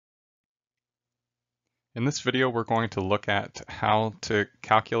In this video, we're going to look at how to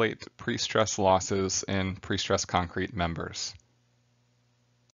calculate pre-stress losses in pre-stressed concrete members.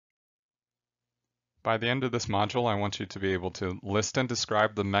 By the end of this module, I want you to be able to list and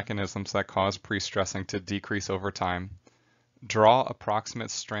describe the mechanisms that cause pre-stressing to decrease over time, draw approximate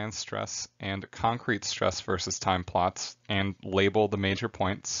strand stress and concrete stress versus time plots, and label the major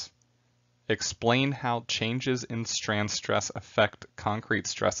points, explain how changes in strand stress affect concrete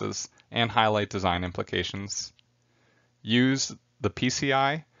stresses, and highlight design implications. Use the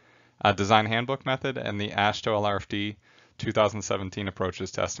PCI Design Handbook Method and the AASHTO LRFD 2017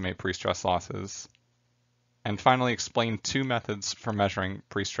 approaches to estimate pre-stress losses. And finally, explain two methods for measuring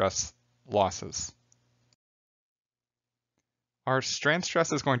pre-stress losses. Our strand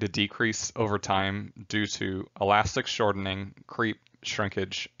stress is going to decrease over time due to elastic shortening, creep,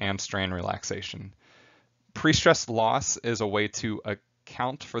 shrinkage, and strain relaxation. Pre-stress loss is a way to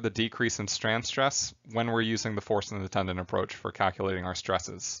account for the decrease in strand stress when we're using the force in the tendon approach for calculating our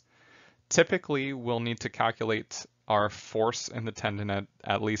stresses. Typically, we'll need to calculate our force in the tendon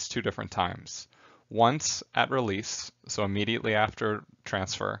at least two different times. Once at release, so immediately after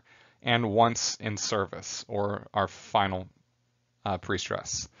transfer, and once in service, or our final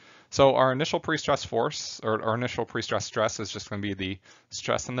pre-stress. So our initial pre-stress force, or our initial pre-stress stress, is just going to be the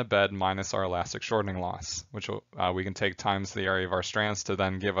stress in the bed minus our elastic shortening loss, which we can take times the area of our strands to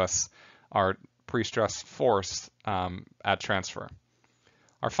then give us our pre-stress force at transfer.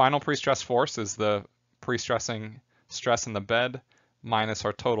 Our final pre-stress force is the pre-stressing stress in the bed minus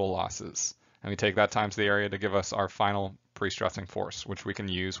our total losses. And we take that times the area to give us our final pre-stressing force, which we can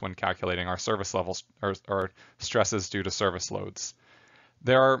use when calculating our service levels or stresses due to service loads.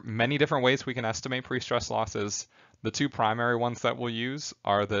 There are many different ways we can estimate pre-stress losses. The two primary ones that we'll use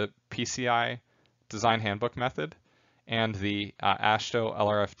are the PCI Design Handbook Method and the AASHTO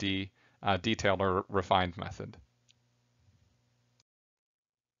LRFD Detailed or Refined Method.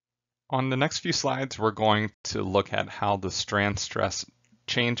 On the next few slides, we're going to look at how the strand stress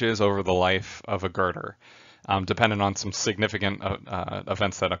changes over the life of a girder, dependent on some significant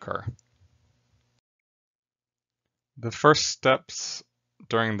events that occur. The first steps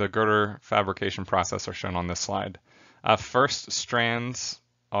during the girder fabrication process are shown on this slide. First, strands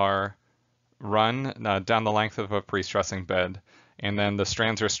are run down the length of a pre-stressing bed, and then the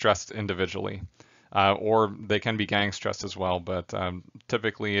strands are stressed individually. Or they can be gang stressed as well, but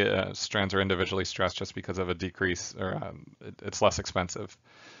typically strands are individually stressed just because of a decrease, or it's less expensive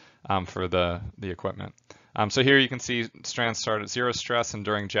for the equipment. So here you can see strands start at 0 stress, and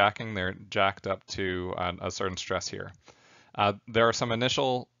during jacking they're jacked up to a certain stress here. There are some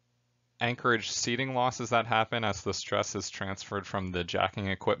initial anchorage seating losses that happen as the stress is transferred from the jacking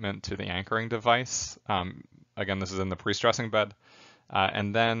equipment to the anchoring device. Again, this is in the pre-stressing bed.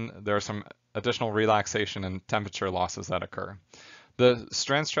 And then there are some additional relaxation and temperature losses that occur. The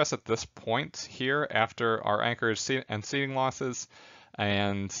strand stress at this point here, after our anchorage and seating losses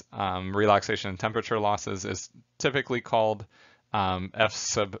and relaxation and temperature losses, is typically called F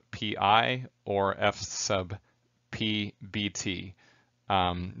sub PI or F sub PBT,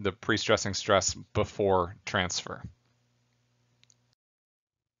 the pre-stressing stress before transfer.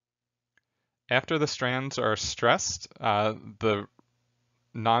 After the strands are stressed, the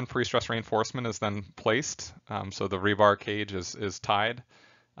non-pre-stress reinforcement is then placed, so the rebar cage is tied.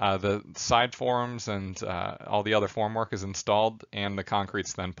 The side forms and all the other formwork is installed, and the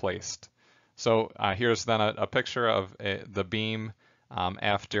concrete's then placed. So here's then a picture of the beam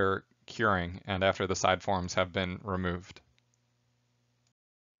after curing and after the side forms have been removed.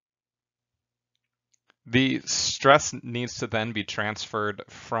 The stress needs to then be transferred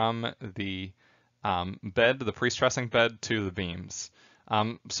from the bed, the pre-stressing bed, to the beams.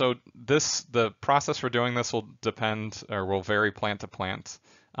 So the process for doing this will depend, or will vary plant to plant.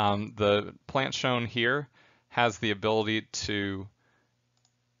 The plant shown here has the ability to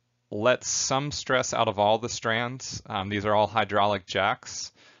let some stress out of all the strands. These are all hydraulic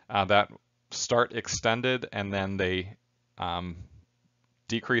jacks that start extended, and then they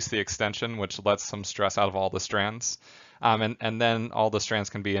decrease the extension, which lets some stress out of all the strands. And then all the strands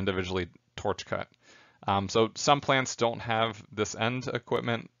can be individually torch cut. So some plants don't have this end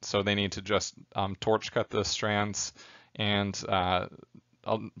equipment, so they need to just torch cut the strands. And I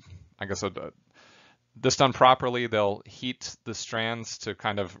guess this done properly, they'll heat the strands to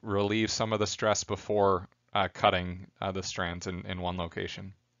kind of relieve some of the stress before cutting the strands in one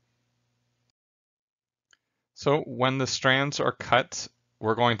location. So when the strands are cut,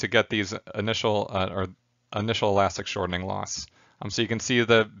 we're going to get these initial elastic shortening loss. So you can see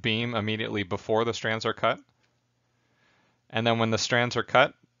the beam immediately before the strands are cut. And then when the strands are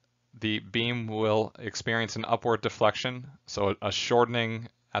cut, the beam will experience an upward deflection, so a shortening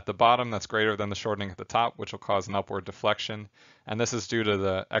at the bottom that's greater than the shortening at the top, which will cause an upward deflection. And this is due to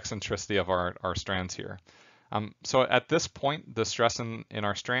the eccentricity of our strands here. So at this point, the stress in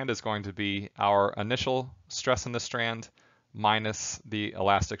our strand is going to be our initial stress in the strand minus the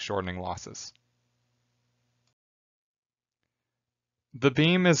elastic shortening losses. The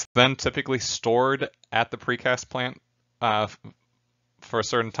beam is then typically stored at the precast plant for a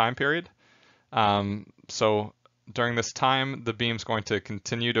certain time period. So during this time, the beam's going to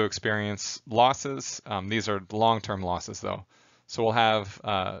continue to experience losses. These are long-term losses though. So we'll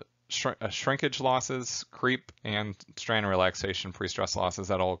have shrinkage losses, creep, and strand relaxation pre-stress losses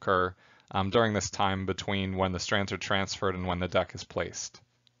that will occur during this time between when the strands are transferred and when the deck is placed.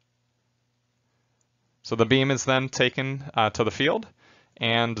 So the beam is then taken to the field,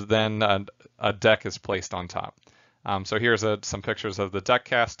 and then a deck is placed on top. So here's some pictures of the deck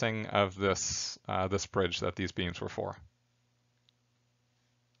casting of this bridge that these beams were for.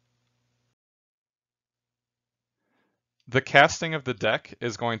 The casting of the deck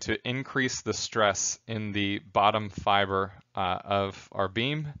is going to increase the stress in the bottom fiber of our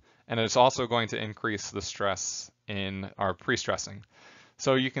beam, and it's also going to increase the stress in our pre-stressing.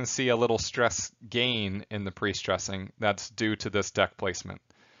 So you can see a little stress gain in the pre-stressing that's due to this deck placement.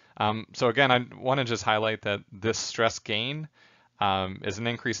 So again, I want to just highlight that this stress gain is an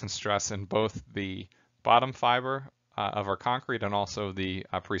increase in stress in both the bottom fiber of our concrete and also the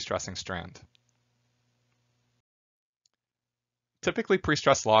pre-stressing strand. Typically,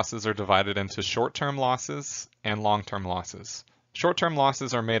 pre-stress losses are divided into short-term losses and long-term losses. Short-term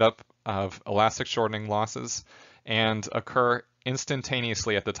losses are made up of elastic shortening losses and occur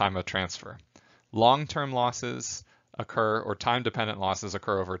instantaneously at the time of transfer. Long-term losses occur, or time-dependent losses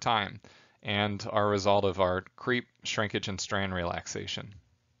occur over time, and are a result of our creep, shrinkage, and strand relaxation.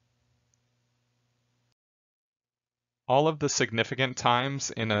 All of the significant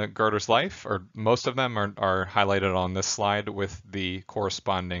times in a girder's life, or most of them, are highlighted on this slide with the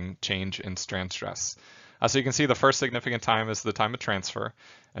corresponding change in strand stress. So you can see the first significant time is the time of transfer,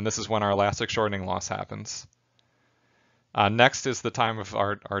 and this is when our elastic shortening loss happens. Next is the time of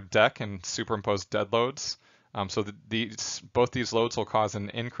our deck and superimposed dead loads. So both these loads will cause an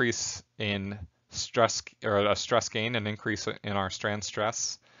increase in stress, or a stress gain, an increase in our strand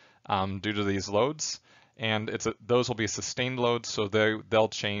stress due to these loads. And those will be sustained loads, so they'll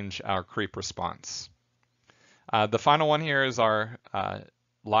change our creep response. The final one here is our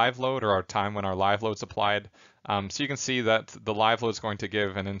live load, or our time when our live load is applied. So you can see that the live load is going to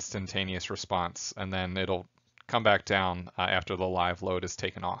give an instantaneous response, and then it'll come back down after the live load is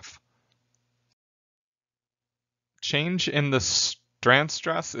taken off. Change in the strand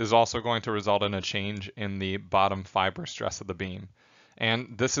stress is also going to result in a change in the bottom fiber stress of the beam.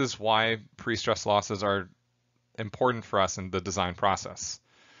 And this is why pre-stress losses are important for us in the design process.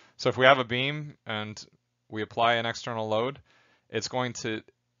 So if we have a beam and we apply an external load, it's going to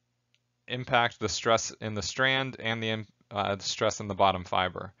impact the stress in the strand and the stress in the bottom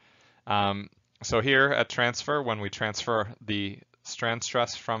fiber. So here at transfer, when we transfer the strand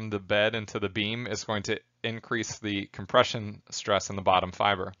stress from the bed into the beam, is going to increase the compression stress in the bottom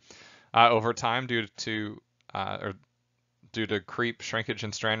fiber. Over time, due to creep, shrinkage,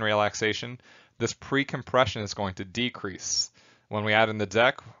 and strand relaxation, this pre-compression is going to decrease. When we add in the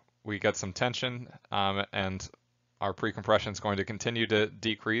deck, we get some tension, and our pre-compression is going to continue to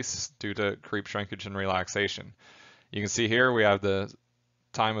decrease due to creep, shrinkage, and relaxation. You can see here we have the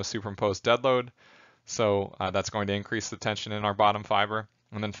time of superimposed dead load, so that's going to increase the tension in our bottom fiber.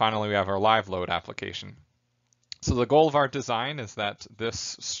 And then finally, we have our live load application. So the goal of our design is that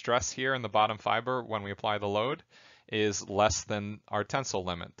this stress here in the bottom fiber, when we apply the load, is less than our tensile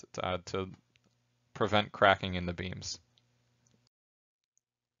limit to prevent cracking in the beams.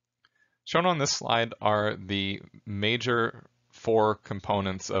 Shown on this slide are the major 4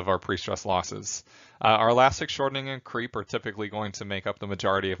 components of our pre-stress losses. Our elastic shortening and creep are typically going to make up the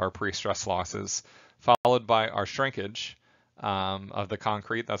majority of our pre-stress losses, followed by our shrinkage of the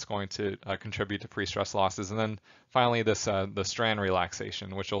concrete. That's going to contribute to pre-stress losses. And then finally the strand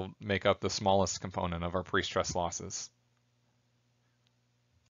relaxation, which will make up the smallest component of our pre-stress losses.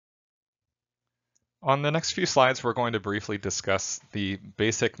 On the next few slides, we're going to briefly discuss the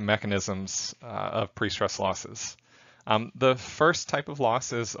basic mechanisms of pre-stress losses. The first type of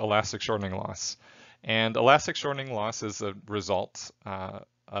loss is elastic shortening loss. And elastic shortening loss is a result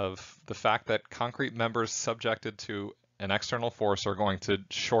of the fact that concrete members subjected to an external force are going to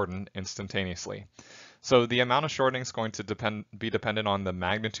shorten instantaneously. So the amount of shortening is going to be dependent on the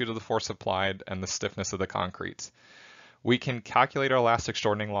magnitude of the force applied and the stiffness of the concrete. We can calculate our elastic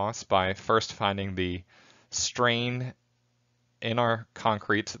shortening loss by first finding the strain in our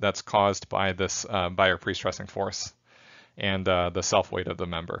concrete that's caused by this by our pre-stressing force and the self-weight of the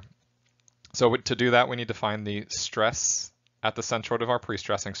member. So to do that, we need to find the stress at the centroid of our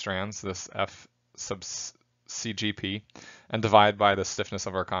pre-stressing strands, this F sub CGP, and divide by the stiffness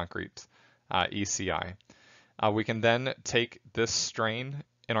of our concrete, ECI. We can then take this strain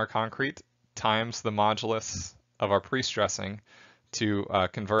in our concrete times the modulus of our pre-stressing to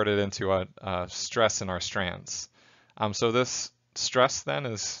convert it into a stress in our strands. So this stress then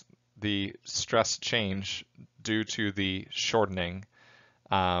is the stress change due to the shortening,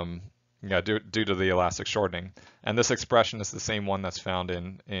 due to the elastic shortening. And this expression is the same one that's found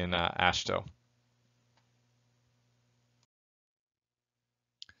in AASHTO.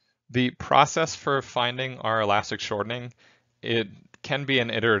 The process for finding our elastic shortening, it can be an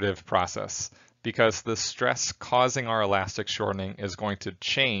iterative process because the stress causing our elastic shortening is going to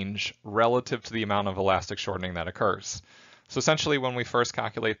change relative to the amount of elastic shortening that occurs. So essentially, when we first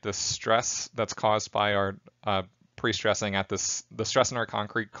calculate the stress that's caused by our pre-stressing at the stress in our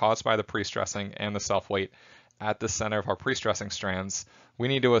concrete caused by the pre-stressing and the self-weight at the center of our pre-stressing strands, we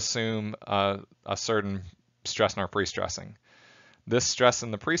need to assume a certain stress in our pre-stressing. This stress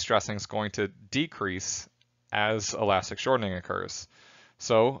in the pre-stressing is going to decrease as elastic shortening occurs.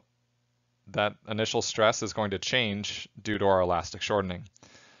 So that initial stress is going to change due to our elastic shortening.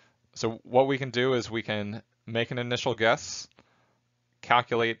 So what we can do is we can make an initial guess,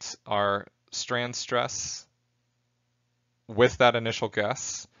 calculate our strand stress with that initial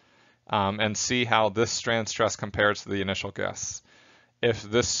guess, and see how this strand stress compares to the initial guess. If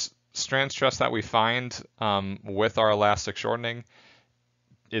this strand stress that we find with our elastic shortening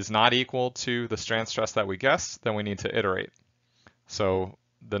is not equal to the strand stress that we guessed, then we need to iterate. So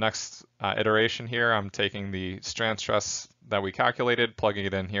the next iteration here, I'm taking the strand stress that we calculated, plugging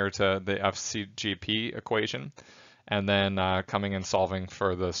it in here to the FCGP equation, and then coming and solving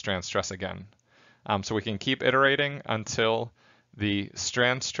for the strand stress again. So we can keep iterating until the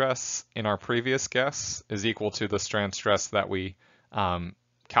strand stress in our previous guess is equal to the strand stress that we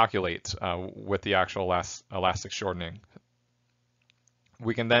calculate with the actual elastic shortening.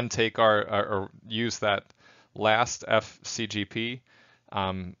 We can then take or use that last FCGP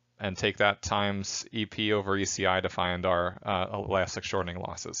and take that times EP over ECI to find our elastic shortening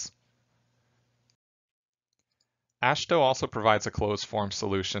losses. AASHTO also provides a closed form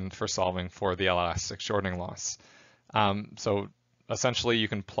solution for solving for the elastic shortening loss. So essentially you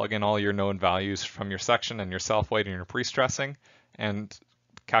can plug in all your known values from your section and your self-weight and your pre-stressing and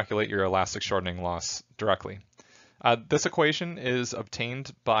calculate your elastic shortening loss directly. This equation is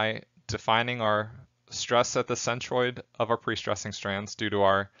obtained by defining our stress at the centroid of our pre-stressing strands due to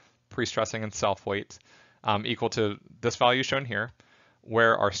our pre-stressing and self-weight equal to this value shown here,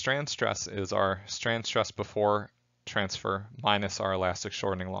 where our strand stress is our strand stress before transfer minus our elastic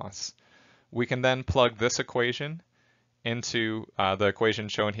shortening loss. We can then plug this equation into the equation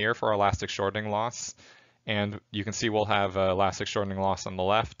shown here for our elastic shortening loss, and you can see we'll have elastic shortening loss on the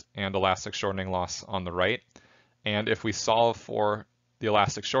left and elastic shortening loss on the right. And if we solve for the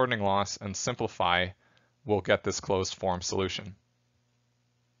elastic shortening loss and simplify, we'll get this closed form solution.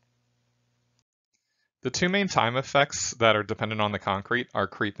 The two main time effects that are dependent on the concrete are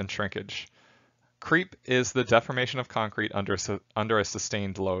creep and shrinkage. Creep is the deformation of concrete under a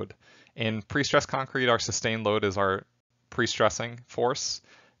sustained load. In pre-stressed concrete, our sustained load is our pre-stressing force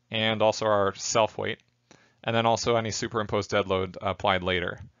and also our self-weight, and then also any superimposed dead load applied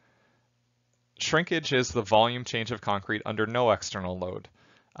later. Shrinkage is the volume change of concrete under no external load.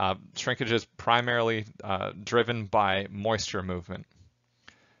 Shrinkage is primarily driven by moisture movement.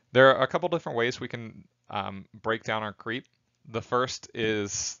 There are a couple different ways we can break down our creep. The first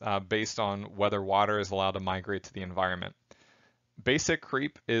is based on whether water is allowed to migrate to the environment. Basic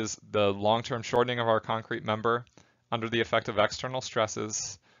creep is the long-term shortening of our concrete member under the effect of external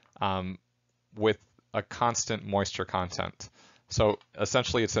stresses with a constant moisture content. So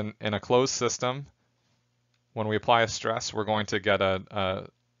essentially it's in a closed system. When we apply a stress, we're going to get a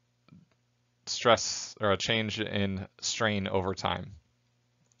stress or a change in strain over time.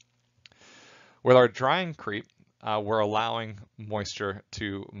 With our drying creep, we're allowing moisture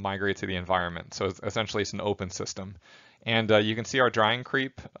to migrate to the environment. So essentially it's an open system. And you can see our drying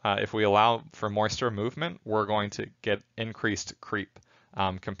creep, if we allow for moisture movement, we're going to get increased creep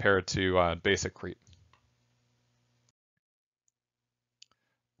compared to basic creep.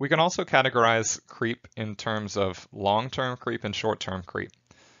 We can also categorize creep in terms of long-term creep and short-term creep.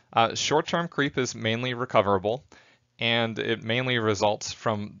 Short-term creep is mainly recoverable, and it mainly results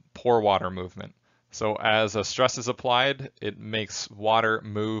from poor water movement. So as a stress is applied, it makes water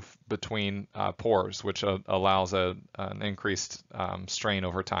move between pores, which allows an increased strain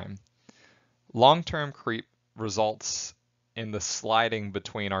over time. Long-term creep results in the sliding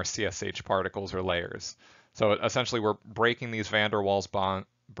between our CSH particles or layers. So essentially, we're breaking these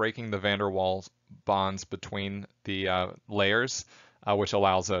breaking the van der Waals bonds between the layers, which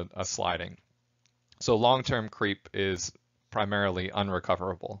allows a sliding. So long-term creep is primarily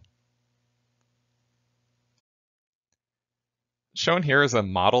unrecoverable. Shown here is a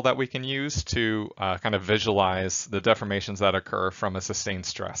model that we can use to kind of visualize the deformations that occur from a sustained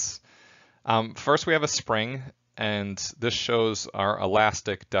stress. First, we have a spring, and this shows our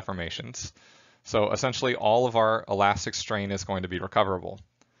elastic deformations. So essentially, all of our elastic strain is going to be recoverable.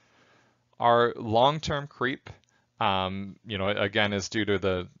 Our long-term creep, again, is due to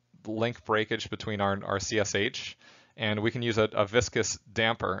the link breakage between our CSH, and we can use a viscous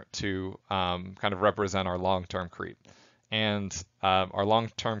damper to kind of represent our long-term creep. And our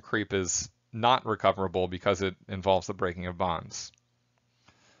long-term creep is not recoverable because it involves the breaking of bonds.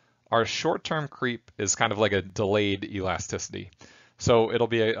 Our short-term creep is kind of like a delayed elasticity. So it'll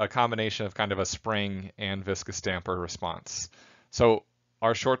be a combination of kind of a spring and viscous damper response. So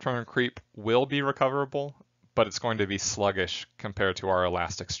our short-term creep will be recoverable, but it's going to be sluggish compared to our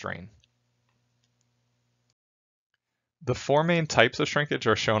elastic strain. The four main types of shrinkage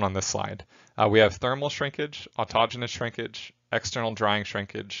are shown on this slide. We have thermal shrinkage, autogenous shrinkage, external drying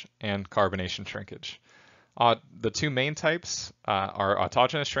shrinkage, and carbonation shrinkage. The two main types are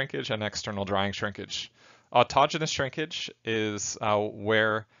autogenous shrinkage and external drying shrinkage. Autogenous shrinkage is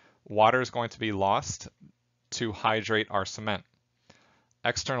where water is going to be lost to hydrate our cement.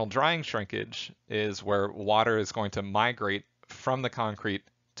 External drying shrinkage is where water is going to migrate from the concrete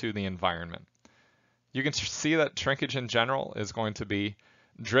to the environment. You can see that shrinkage in general is going to be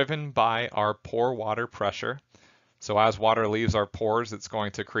driven by our pore water pressure. So as water leaves our pores, it's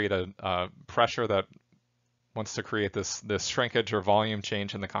going to create a pressure that wants to create this shrinkage or volume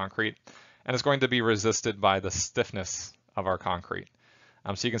change in the concrete, and it's going to be resisted by the stiffness of our concrete.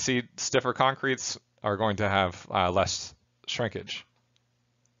 So you can see stiffer concretes are going to have less shrinkage.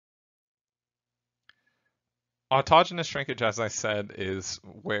 Autogenous shrinkage, as I said, is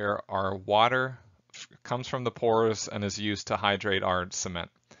where our water comes from the pores and is used to hydrate our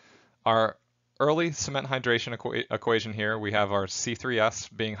cement. Our early cement hydration equation here, we have our C3S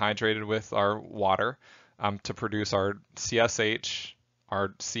being hydrated with our water to produce our CSH,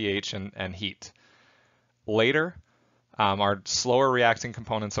 our CH, and heat. Later, our slower reacting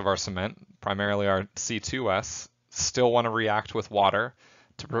components of our cement, primarily our C2S, still want to react with water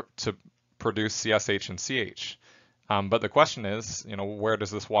to produce CSH and CH. But the question is, where does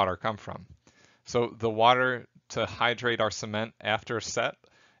this water come from? So the water to hydrate our cement after set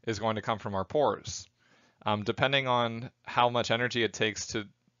is going to come from our pores. Depending on how much energy it takes to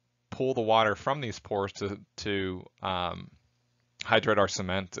pull the water from these pores to hydrate our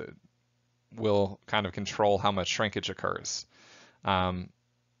cement, will kind of control how much shrinkage occurs. So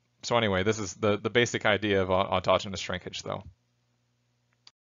anyway, this is the basic idea of autogenous shrinkage, though.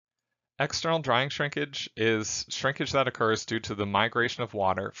 External drying shrinkage is shrinkage that occurs due to the migration of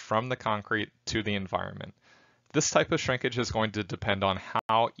water from the concrete to the environment. This type of shrinkage is going to depend on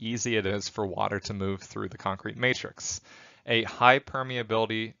how easy it is for water to move through the concrete matrix. A high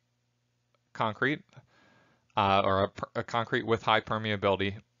permeability concrete or a concrete with high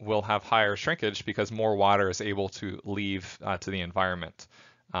permeability will have higher shrinkage because more water is able to leave to the environment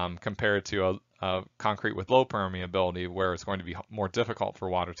compared to a concrete with low permeability where it's going to be more difficult for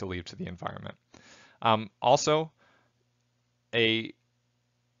water to leave to the environment. Also, a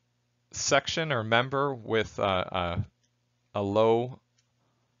section or member with a low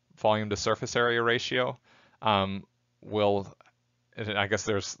volume to surface area ratio I guess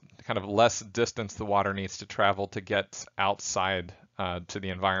there's kind of less distance the water needs to travel to get outside to the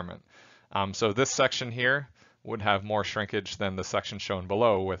environment. So this section here would have more shrinkage than the section shown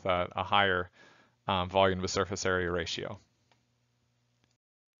below with a higher volume to surface area ratio.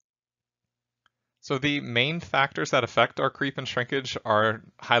 So the main factors that affect our creep and shrinkage are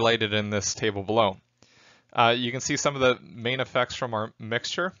highlighted in this table below. You can see some of the main effects from our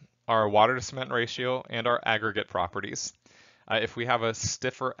mixture, our water to cement ratio, and our aggregate properties. If we have a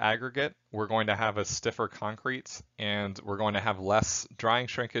stiffer aggregate, we're going to have a stiffer concrete, and we're going to have less drying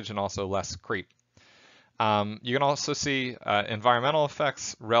shrinkage and also less creep. You can also see environmental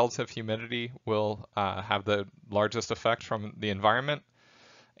effects. Relative humidity will have the largest effect from the environment.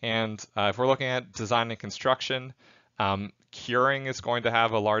 And if we're looking at design and construction, curing is going to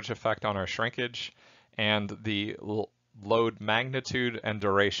have a large effect on our shrinkage, and the load magnitude and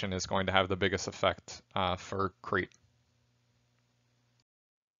duration is going to have the biggest effect for creep.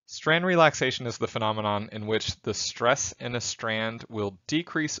 Strand relaxation is the phenomenon in which the stress in a strand will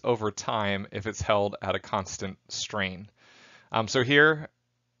decrease over time if it's held at a constant strain. So here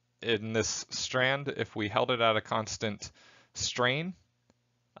in this strand, if we held it at a constant strain,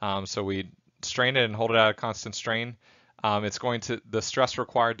 so we strain it and hold it at a constant strain, the stress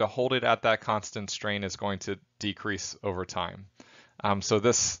required to hold it at that constant strain is going to decrease over time. So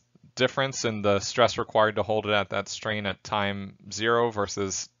this difference in the stress required to hold it at that strain at time 0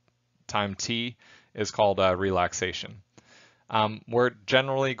 versus time t is called relaxation. We're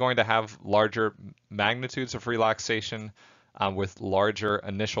generally going to have larger magnitudes of relaxation with larger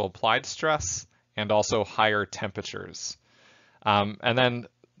initial applied stress and also higher temperatures. And then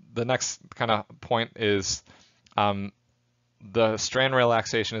the next kind of point is the strand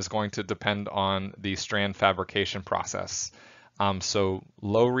relaxation is going to depend on the strand fabrication process. So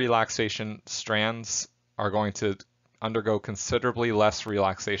low relaxation strands are going to undergo considerably less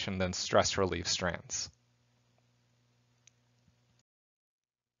relaxation than stress relief strands.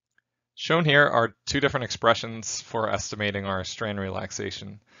 Shown here are two different expressions for estimating our strand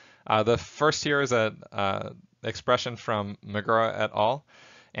relaxation. The first here is an expression from McGraw et al.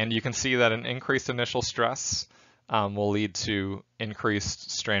 And you can see that an increased initial stress will lead to increased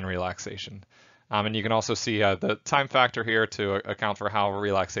strand relaxation. And you can also see the time factor here to account for how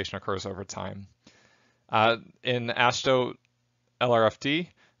relaxation occurs over time. In AASHTO LRFD,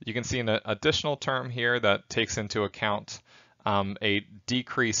 you can see an additional term here that takes into account a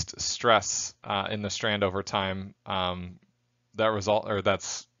decreased stress in the strand over time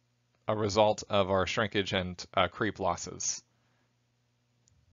that's a result of our shrinkage and creep losses.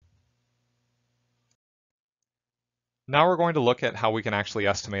 Now we're going to look at how we can actually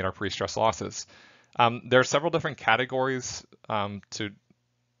estimate our pre-stress losses. There are several different categories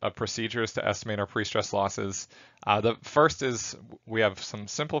of procedures to estimate our pre-stress losses. The first is we have some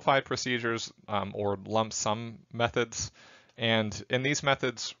simplified procedures or lump sum methods. And in these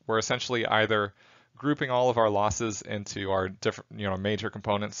methods, we're essentially either grouping all of our losses into our different, major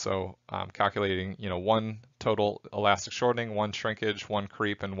components. So calculating, one total elastic shortening, one shrinkage, one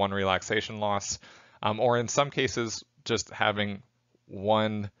creep, and one relaxation loss. Or in some cases, just having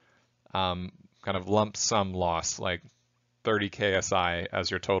one kind of lump sum loss, like 30 KSI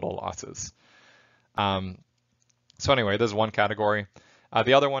as your total losses. So anyway, this is one category.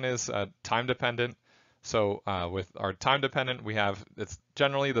 The other one is time dependent. So with our time dependent, it's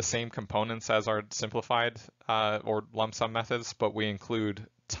generally the same components as our simplified or lump sum methods, but we include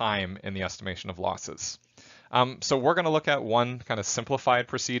time in the estimation of losses. So we're going to look at one kind of simplified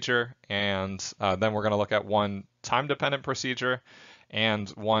procedure, and then we're going to look at one time-dependent procedure and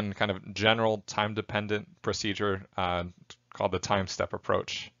one kind of general time-dependent procedure called the time step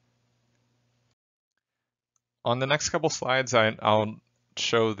approach. On the next couple slides, I'll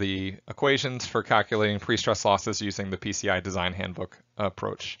show the equations for calculating pre-stress losses using the PCI Design Handbook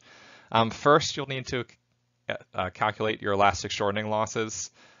approach. First, you'll need to calculate your elastic shortening losses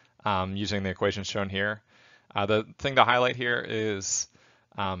using the equation shown here. The thing to highlight here is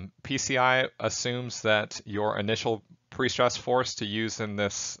PCI assumes that your initial pre-stress force to use in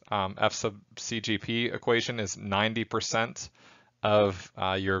this F sub CGP equation is 90% of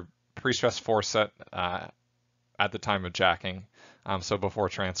your pre-stress force at the time of jacking, so before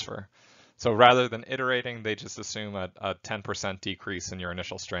transfer. So rather than iterating, they just assume a 10% decrease in your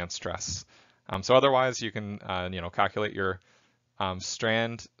initial strand stress. So otherwise, you can calculate your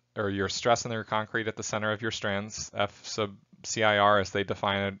strand or your stress in your concrete at the center of your strands, F sub CIR as they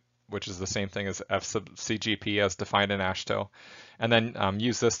define it, which is the same thing as F sub CGP as defined in AASHTO. And then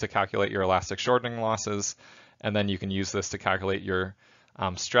use this to calculate your elastic shortening losses. And then you can use this to calculate your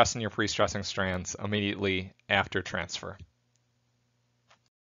stress in your pre-stressing strands immediately after transfer.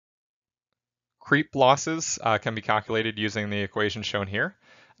 Creep losses can be calculated using the equation shown here.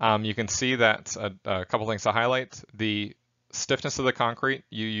 You can see that a couple things to highlight. The stiffness of the concrete,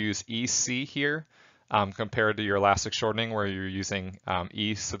 you use EC here compared to your elastic shortening where you're using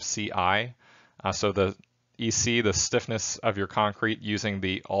E sub CI. So the EC, the stiffness of your concrete using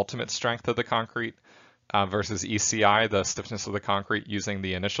the ultimate strength of the concrete versus ECI, the stiffness of the concrete using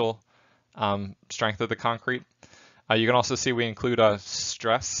the initial strength of the concrete. You can also see we include a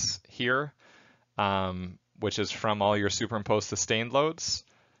stress here, which is from all your superimposed sustained loads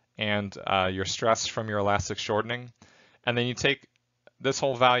and your stress from your elastic shortening. And then you take this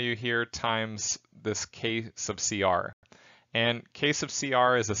whole value here times this K sub CR. And K sub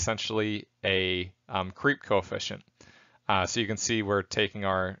CR is essentially a creep coefficient. So you can see we're taking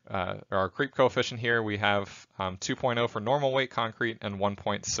our creep coefficient here. We have 2.0 for normal weight concrete and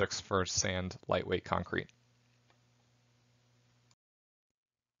 1.6 for sand lightweight concrete.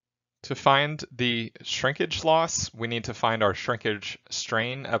 To find the shrinkage loss, we need to find our shrinkage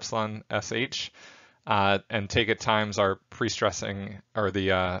strain, epsilon SH, and take it times our pre-stressing, or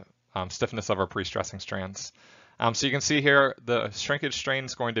the stiffness of our pre-stressing strands. So you can see here the shrinkage strain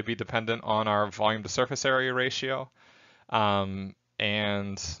is going to be dependent on our volume to surface area ratio, volume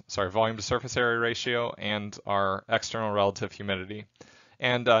to surface area ratio and our external relative humidity.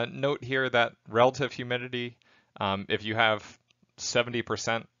 And note here that relative humidity, if you have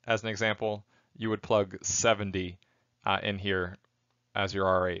 70% as an example, you would plug 70 in here as your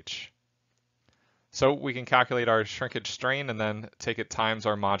RH. So we can calculate our shrinkage strain and then take it times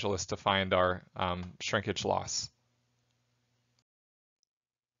our modulus to find our shrinkage loss.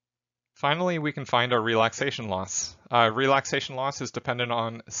 Finally, we can find our relaxation loss. Relaxation loss is dependent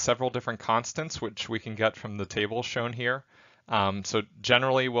on several different constants, which we can get from the table shown here. So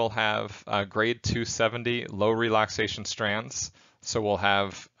generally, we'll have grade 270 low relaxation strands. So we'll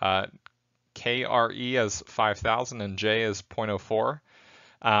have KRE as 5,000 and J as 0.04.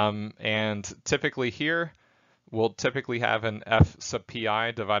 And typically here, we'll typically have an F sub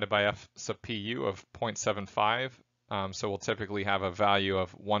PI divided by F sub PU of 0.75. So we'll typically have a value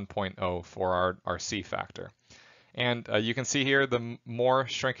of 1.0 for our C factor. And you can see here, the more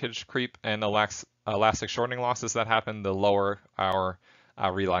shrinkage, creep, and elastic shortening losses that happen, the lower our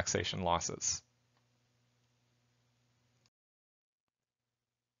relaxation losses.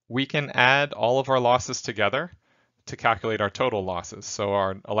 We can add all of our losses together to calculate our total losses. So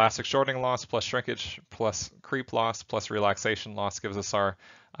our elastic shortening loss plus shrinkage plus creep loss plus relaxation loss gives us our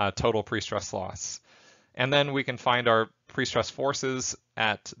total pre-stress loss. And then we can find our pre-stress forces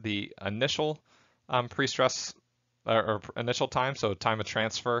at the initial pre-stress or initial time, so time of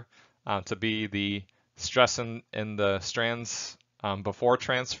transfer, to be the stress in the strands before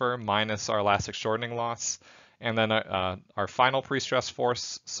transfer minus our elastic shortening loss. And then our final pre-stress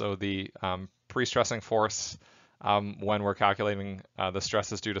force, so the pre-stressing force when we're calculating the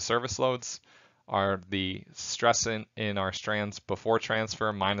stresses due to service loads, are the stress in our strands before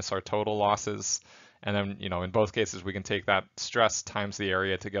transfer minus our total losses. And then, in both cases, we can take that stress times the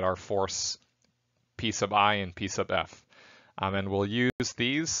area to get our force P sub I and P sub F. And we'll use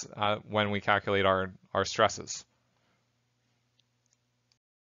these when we calculate our stresses.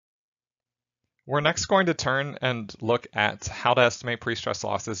 We're next going to turn and look at how to estimate pre-stress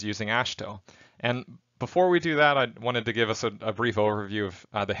losses using AASHTO. And before we do that, I wanted to give us a brief overview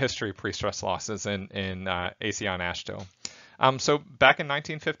of the history of pre-stress losses in ACI and AASHTO. So back in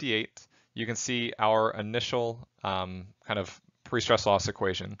 1958, you can see our initial kind of pre-stress loss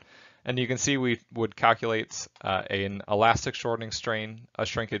equation. And you can see we would calculate an elastic shortening strain, a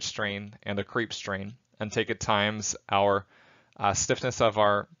shrinkage strain, and a creep strain, and take it times our stiffness of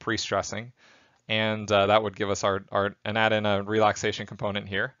our pre-stressing. And that would give us and add in a relaxation component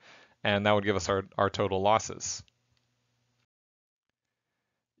here, and that would give us our total losses.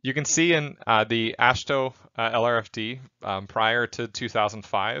 You can see in the AASHTO LRFD prior to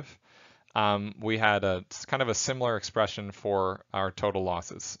 2005, we had kind of a similar expression for our total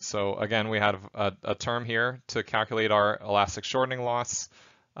losses. So again, we had a term here to calculate our elastic shortening loss,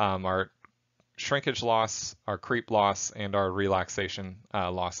 our shrinkage loss, our creep loss, and our relaxation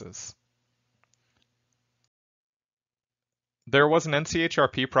losses. There was an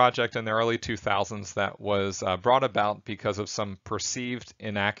NCHRP project in the early 2000s that was brought about because of some perceived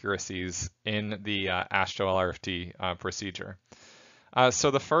inaccuracies in the AASHTO LRFD procedure.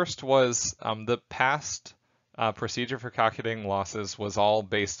 So the first was the past procedure for calculating losses was all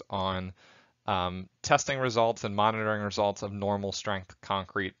based on testing results and monitoring results of normal strength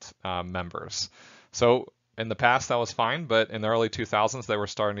concrete members. So in the past that was fine, but in the early 2000s they were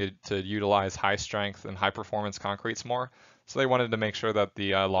starting to utilize high strength and high performance concretes more. So they wanted to make sure that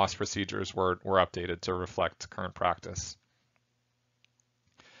the loss procedures were updated to reflect current practice.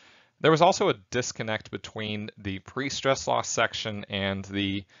 There was also a disconnect between the pre-stress loss section and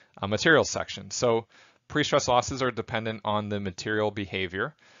the materials section. So pre-stress losses are dependent on the material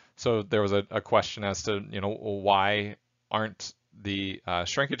behavior. So there was a question as to, why aren't the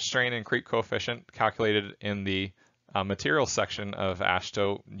shrinkage strain and creep coefficient calculated in the materials section of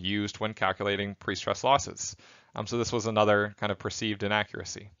AASHTO used when calculating pre-stress losses? So this was another kind of perceived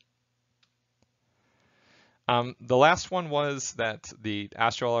inaccuracy. The last one was that the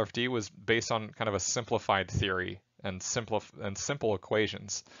AASHTO LRFD was based on kind of a simplified theory and simple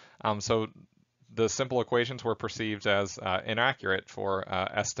equations. So the simple equations were perceived as inaccurate for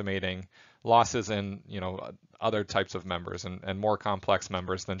estimating losses in other types of members and more complex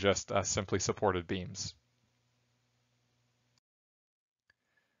members than just simply supported beams.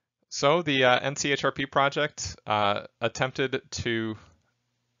 So the NCHRP project attempted to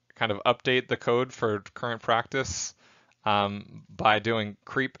kind of update the code for current practice by doing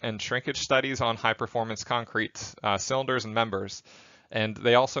creep and shrinkage studies on high-performance concrete cylinders and members. And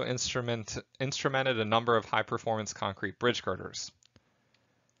they also instrumented a number of high-performance concrete bridge girders.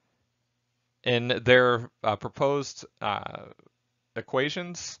 In their proposed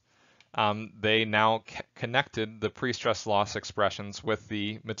equations, they now connected the pre-stress loss expressions with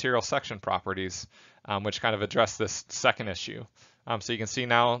the material section properties, which kind of address this second issue. So you can see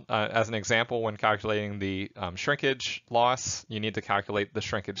now, as an example, when calculating the shrinkage loss, you need to calculate the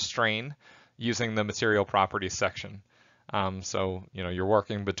shrinkage strain using the material properties section. So you're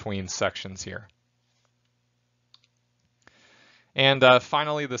working between sections here. And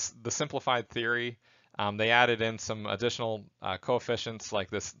finally, the simplified theory. They added in some additional coefficients like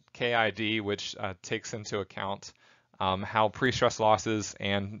this KID, which takes into account how pre-stress losses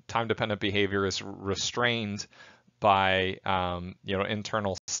and time-dependent behavior is restrained by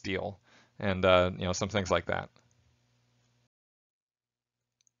internal steel and some things like that.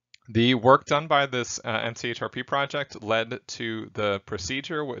 The work done by this NCHRP project led to the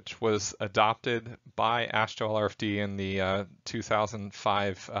procedure, which was adopted by AASHTO LRFD in the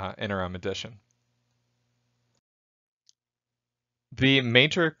 2005 interim edition. The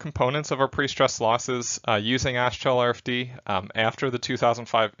major components of our pre-stress losses using AASHTO LRFD after the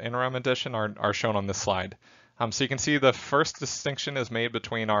 2005 interim edition are shown on this slide. So you can see the first distinction is made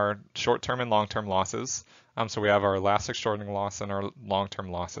between our short-term and long-term losses. So we have our elastic shortening loss and our long-term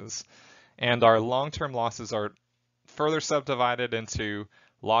losses. And our long-term losses are further subdivided into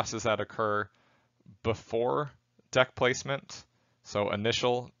losses that occur before deck placement, so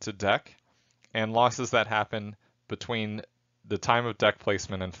initial to deck, and losses that happen between the time of deck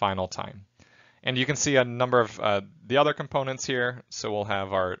placement and final time. And you can see a number of the other components here. So we'll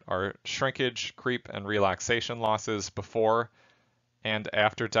have our shrinkage, creep, and relaxation losses before and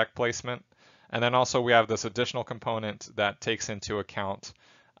after deck placement. And then also we have this additional component that takes into account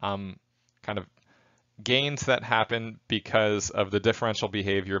kind of gains that happen because of the differential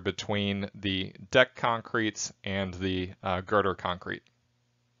behavior between the deck concretes and the girder concrete.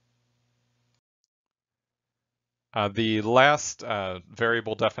 The last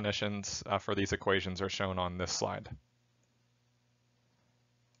variable definitions for these equations are shown on this slide.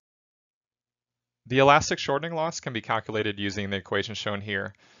 The elastic shortening loss can be calculated using the equation shown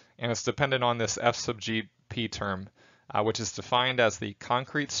here, and it's dependent on this F sub GP term, which is defined as the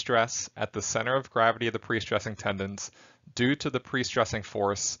concrete stress at the center of gravity of the pre-stressing tendons due to the pre-stressing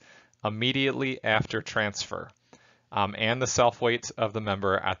force immediately after transfer, and the self-weight of the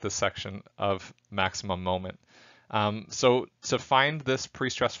member at the section of maximum moment. So to find this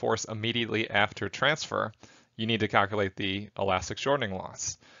pre-stress force immediately after transfer, you need to calculate the elastic shortening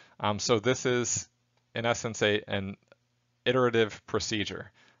loss. So this is, in essence, an iterative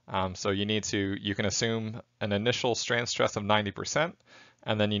procedure. So you can assume an initial strand stress of 90%,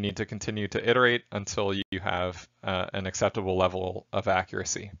 and then you need to continue to iterate until you have an acceptable level of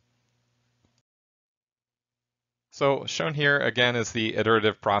accuracy. So shown here again is the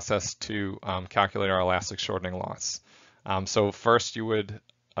iterative process to calculate our elastic shortening loss. So first you would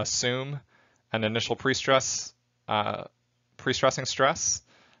assume an initial pre-stressing stress,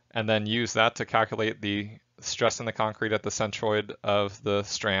 and then use that to calculate the stress in the concrete at the centroid of the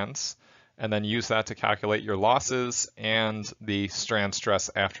strands, and then use that to calculate your losses and the strand stress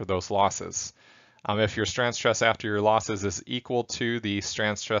after those losses. If your strand stress after your losses is equal to the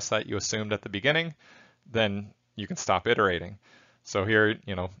strand stress that you assumed at the beginning, then you can stop iterating. So here,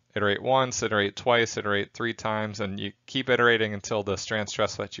 iterate once, iterate twice, iterate 3 times, and you keep iterating until the strand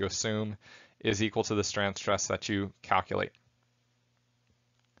stress that you assume is equal to the strand stress that you calculate.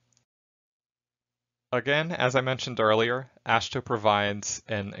 Again, as I mentioned earlier, AASHTO provides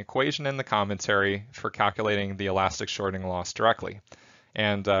an equation in the commentary for calculating the elastic shortening loss directly.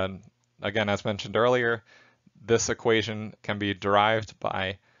 And again, as mentioned earlier, this equation can be derived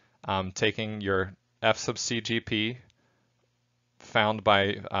by taking your F sub CGP found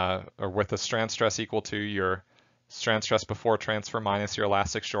by or with a strand stress equal to your strand stress before transfer minus your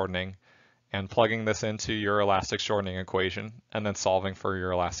elastic shortening, and plugging this into your elastic shortening equation, and then solving for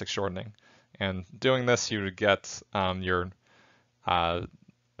your elastic shortening. And doing this, you would get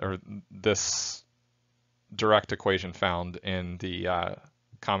this direct equation found in the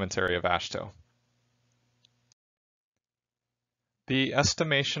commentary of AASHTO. The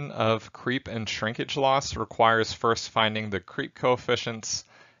estimation of creep and shrinkage loss requires first finding the creep coefficients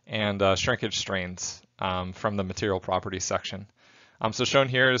and shrinkage strains from the material properties section. So shown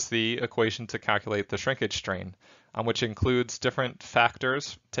here is the equation to calculate the shrinkage strain, which includes different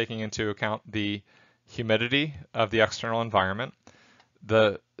factors taking into account the humidity of the external environment,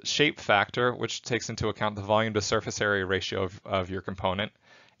 the shape factor, which takes into account the volume to surface area ratio of your component,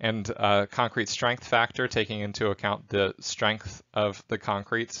 and concrete strength factor, taking into account the strength of the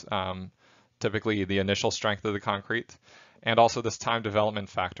concrete, typically the initial strength of the concrete, and also this time development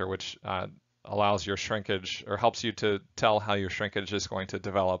factor, which allows your shrinkage or helps you to tell how your shrinkage is going to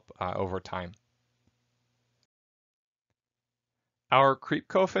develop over time. Our creep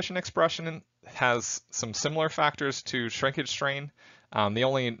coefficient expression has some similar factors to shrinkage strain. The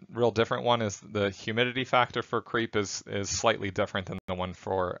only real different one is the humidity factor for creep is slightly different than the one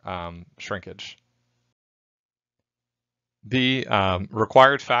for shrinkage. The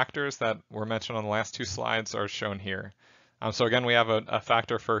required factors that were mentioned on the last two slides are shown here. So again, we have a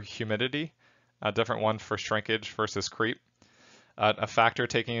factor for humidity, a different one for shrinkage versus creep. A factor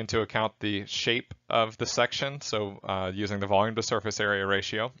taking into account the shape of the section, so using the volume to surface area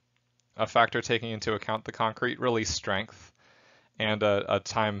ratio. A factor taking into account the concrete release strength, and a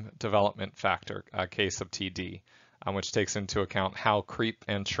time development factor, K sub TD, which takes into account how creep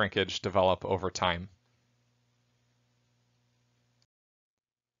and shrinkage develop over time.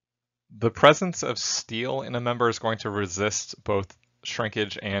 The presence of steel in a member is going to resist both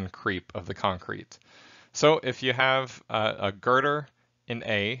shrinkage and creep of the concrete. So if you have a girder in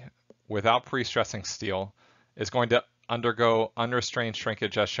A without pre-stressing steel, it's going to undergo unrestrained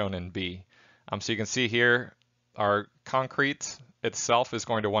shrinkage as shown in B. So you can see here our concrete itself is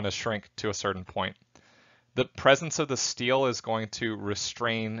going to want to shrink to a certain point. The presence of the steel is going to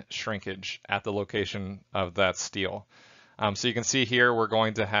restrain shrinkage at the location of that steel. So you can see here we're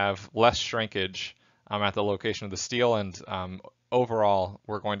going to have less shrinkage at the location of the steel, and overall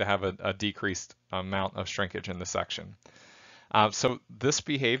we're going to have a decreased amount of shrinkage in the section. So this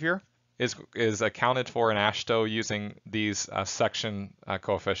behavior is accounted for in AASHTO using these section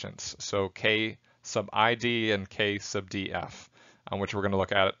coefficients, so K sub ID and K sub DF, which we're going to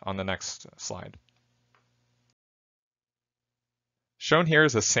look at on the next slide. Shown here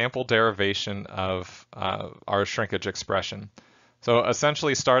is a sample derivation of our shrinkage expression. So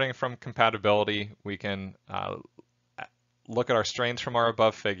essentially, starting from compatibility, we can look at our strains from our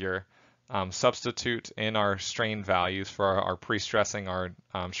above figure, substitute in our strain values for our pre-stressing, our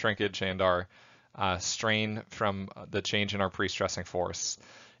shrinkage, and our strain from the change in our pre-stressing force.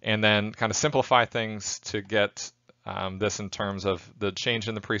 And then kind of simplify things to get this in terms of the change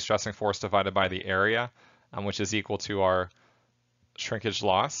in the pre-stressing force divided by the area, which is equal to our shrinkage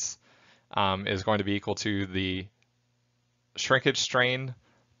loss, is going to be equal to the shrinkage strain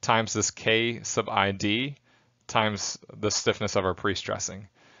times this K sub ID times the stiffness of our pre-stressing.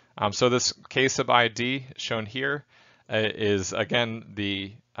 So this K sub ID shown here is again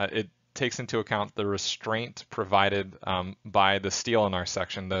it takes into account the restraint provided by the steel in our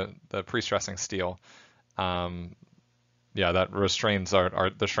section, the pre-stressing steel. That restrains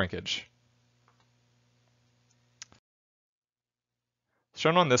the shrinkage.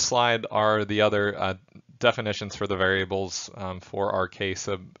 Shown on this slide are the other definitions for the variables for our K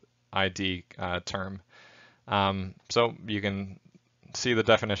sub ID term. So you can see the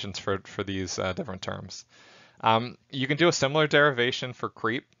definitions for these different terms. You can do a similar derivation for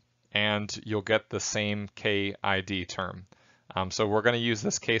creep, and you'll get the same KID term. So we're going to use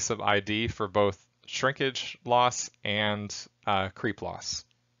this K sub ID for both shrinkage loss and creep loss.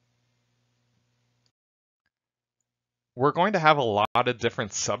 We're going to have a lot of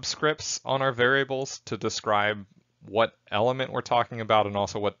different subscripts on our variables to describe what element we're talking about and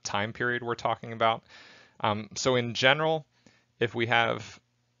also what time period we're talking about. So in general, if we have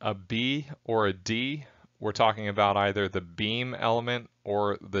a B or a D, we're talking about either the beam element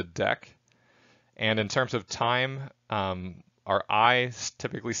or the deck. And in terms of time, our I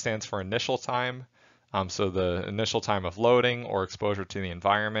typically stands for initial time, so the initial time of loading or exposure to the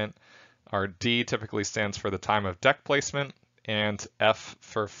environment. Our D typically stands for the time of deck placement, and F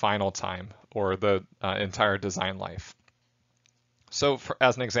for final time, or the entire design life. So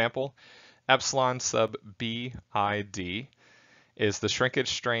as an example, epsilon sub BID is the shrinkage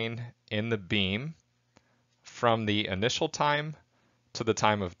strain in the beam from the initial time to the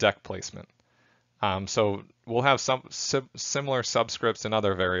time of deck placement. So we'll have some similar subscripts in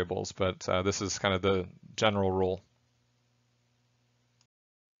other variables, but this is kind of the general rule.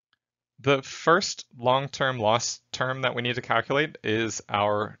 The first long-term loss term that we need to calculate is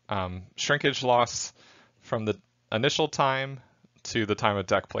our shrinkage loss from the initial time to the time of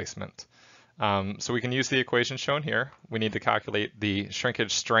deck placement. So we can use the equation shown here. We need to calculate the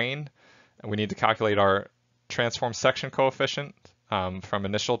shrinkage strain, and we need to calculate our transform section coefficient from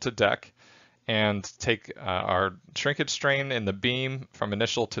initial to deck, and take our shrinkage strain in the beam from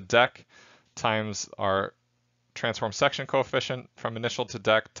initial to deck times our transform section coefficient from initial to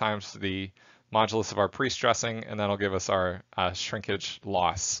deck times the modulus of our pre-stressing, and that'll give us our shrinkage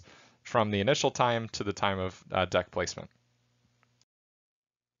loss from the initial time to the time of deck placement.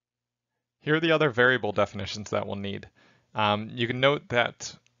 Here are the other variable definitions that we'll need. You can note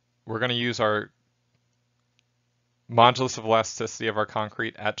that we're going to use our modulus of elasticity of our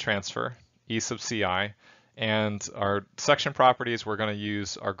concrete at transfer, E sub Ci, and our section properties, we're going to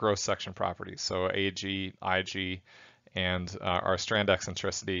use our gross section properties, so Ag, Ig, and our strand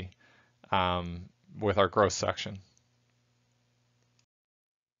eccentricity with our gross section.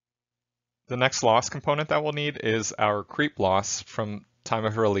 The next loss component that we'll need is our creep loss from time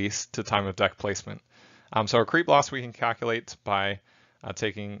of release to time of deck placement. So our creep loss we can calculate by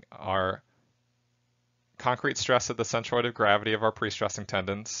taking our concrete stress at the centroid of gravity of our pre-stressing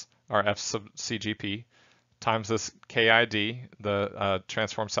tendons, our F sub CGP, times this KID, the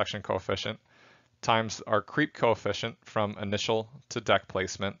transform section coefficient, times our creep coefficient from initial to deck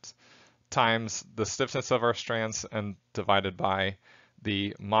placement, times the stiffness of our strands, and divided by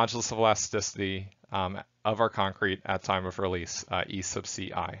the modulus of elasticity of our concrete at time of release, E sub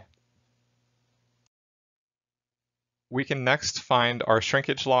Ci. We can next find our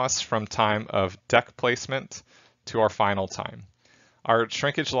shrinkage loss from time of deck placement to our final time. Our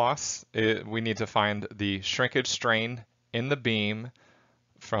shrinkage loss, we need to find the shrinkage strain in the beam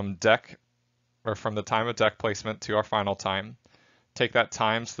from deck, or from the time of deck placement to our final time. Take that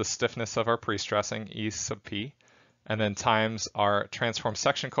times the stiffness of our pre-stressing, E sub P, and then times our transform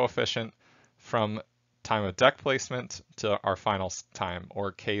section coefficient from time of deck placement to our final time,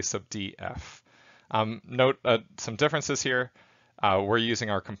 or K sub DF. Note some differences here. We're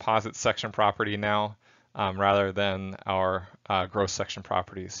using our composite section property now rather than our gross section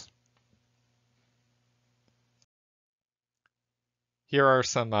properties. Here are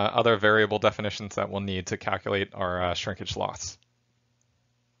some other variable definitions that we'll need to calculate our shrinkage loss.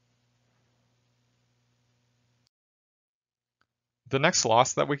 The next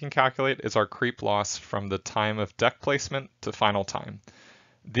loss that we can calculate is our creep loss from the time of deck placement to final time.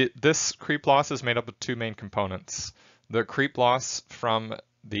 This creep loss is made up of two main components. The creep loss from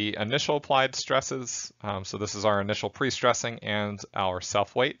the initial applied stresses, so this is our initial pre-stressing and our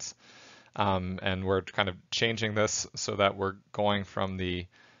self-weight, and we're kind of changing this so that we're going from the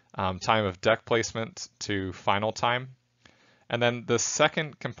time of deck placement to final time. And then the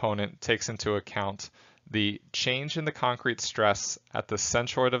second component takes into account the change in the concrete stress at the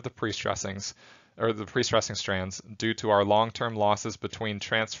centroid of the pre-stressings, or the pre-stressing strands, due to our long-term losses between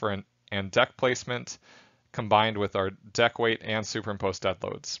transfer and deck placement, combined with our deck weight and superimposed dead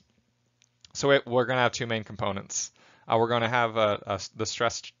loads. So we're going to have two main components. We're going to have the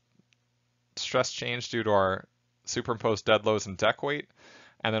stress change due to our superimposed dead loads and deck weight,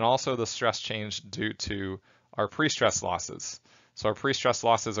 and then also the stress change due to our pre-stress losses. So our pre-stress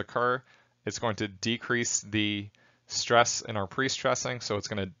losses occur. It's going to decrease the stress in our pre-stressing, so it's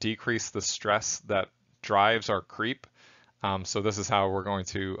going to decrease the stress that drives our creep. So this is how we're going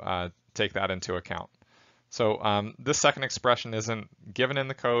to take that into account. So this second expression isn't given in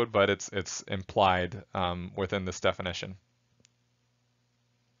the code, but it's implied within this definition.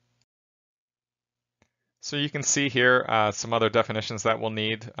 So you can see here some other definitions that we'll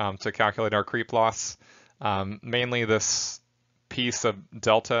need to calculate our creep loss. Mainly this P sub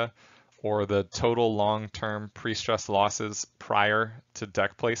delta, or the total long-term pre-stress losses prior to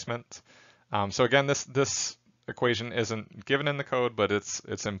deck placement. So again, this equation isn't given in the code, but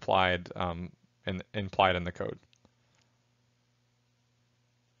it's implied in the code.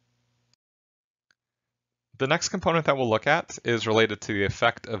 The next component that we'll look at is related to the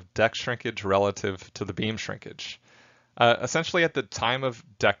effect of deck shrinkage relative to the beam shrinkage. Essentially, at the time of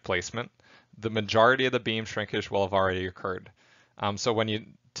deck placement, the majority of the beam shrinkage will have already occurred. So when you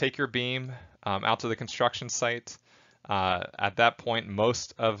take your beam out to the construction site, at that point,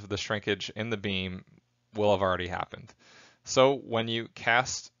 most of the shrinkage in the beam will have already happened. So when you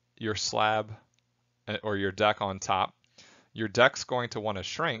cast your slab or your deck on top, your deck's going to want to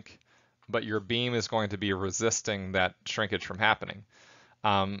shrink, but your beam is going to be resisting that shrinkage from happening.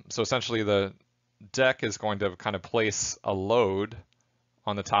 So essentially the deck is going to kind of place a load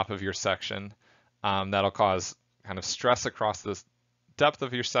on the top of your section that'll cause kind of stress across the depth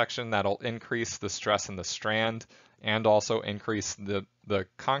of your section. That'll increase the stress in the strand and also increase the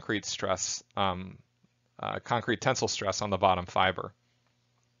concrete stress concrete tensile stress on the bottom fiber.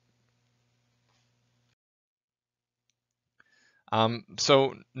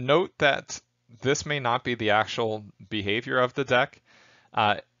 So note that this may not be the actual behavior of the deck.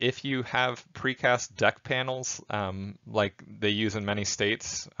 If you have precast deck panels, like they use in many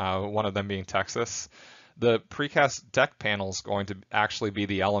states, one of them being Texas, the precast deck panel is going to actually be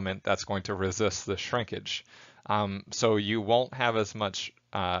the element that's going to resist the shrinkage. So you won't have as much,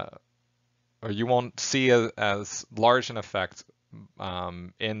 or you won't see as large an effect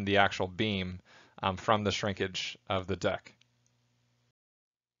in the actual beam from the shrinkage of the deck.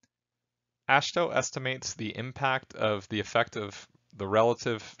 AASHTO estimates the impact of the effect of the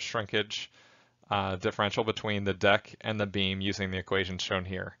relative shrinkage differential between the deck and the beam using the equation shown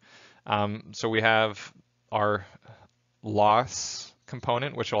here. So we have our loss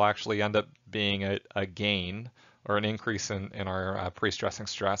component, which will actually end up being a gain or an increase in our pre-stressing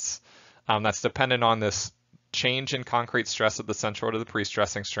stress. That's dependent on this change in concrete stress at the centroid of the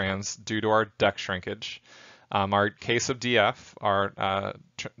pre-stressing strands due to our deck shrinkage. Our case of DF,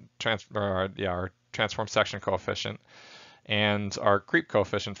 our transform section coefficient, and our creep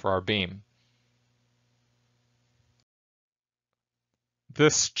coefficient for our beam.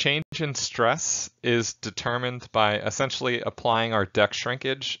 This change in stress is determined by essentially applying our deck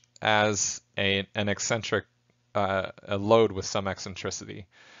shrinkage as an eccentric a load with some eccentricity.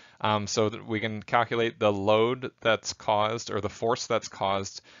 So that we can calculate the load that's caused, or the force that's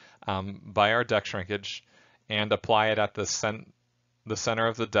caused by our deck shrinkage, and apply it at the center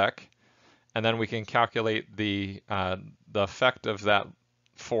of the deck, and then we can calculate the effect of that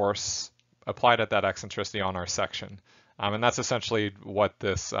force applied at that eccentricity on our section. And that's essentially what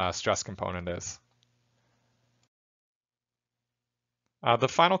this stress component is. The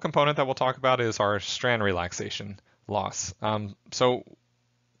final component that we'll talk about is our strand relaxation loss. So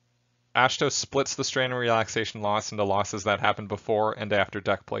AASHTO splits the strand relaxation loss into losses that happen before and after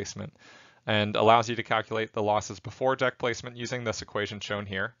deck placement, and allows you to calculate the losses before deck placement using this equation shown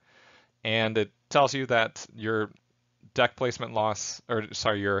here. And it tells you that your deck placement loss,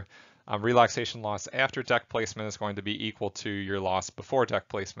 your relaxation loss after deck placement is going to be equal to your loss before deck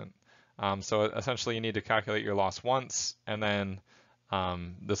placement. So essentially you need to calculate your loss once, and then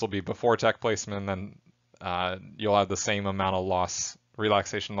this will be before deck placement, and then you'll have the same amount of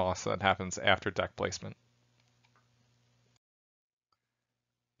relaxation loss that happens after deck placement.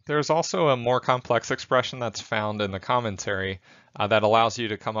 There's also a more complex expression that's found in the commentary that allows you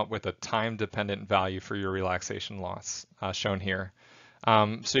to come up with a time-dependent value for your relaxation loss, shown here.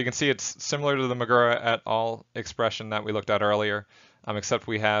 So you can see it's similar to the Magura et al. Expression that we looked at earlier, except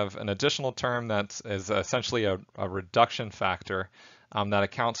we have an additional term that is essentially a reduction factor that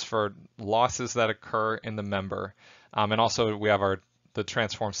accounts for losses that occur in the member. And also we have the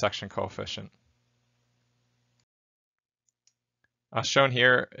transform section coefficient. Shown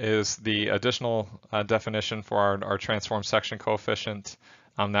here is the additional definition for our transform section coefficient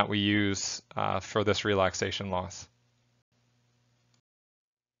that we use for this relaxation loss.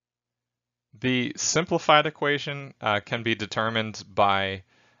 The simplified equation can be determined by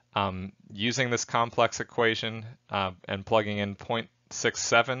using this complex equation and plugging in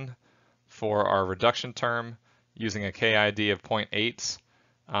 0.67 for our reduction term, using a KID of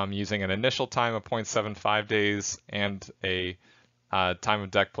 0.8, using an initial time of 0.75 days, and a time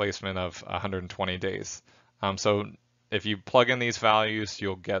of deck placement of 120 days. So if you plug in these values,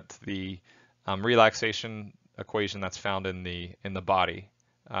 you'll get the relaxation equation that's found in the body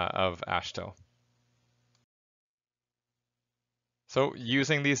of AASHTO. So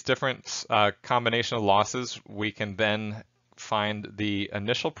using these different combination of losses, we can then find the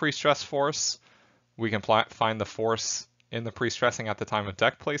initial pre-stress force. We can find the force in the pre-stressing at the time of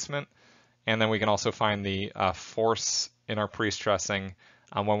deck placement, and then we can also find the force in our pre-stressing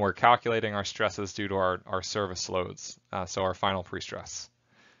when we're calculating our stresses due to our service loads, so our final pre-stress.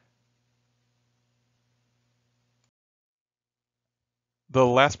 The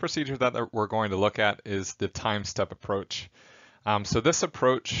last procedure that we're going to look at is the time step approach. So this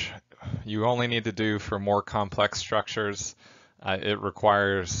approach you only need to do for more complex structures. It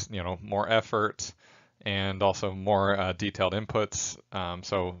requires more effort and also more detailed inputs.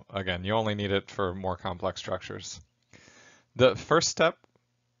 So again, you only need it for more complex structures. The first step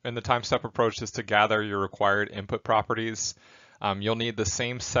in the time step approach is to gather your required input properties. You'll need the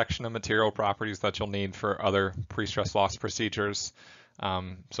same section of material properties that you'll need for other pre-stress loss procedures.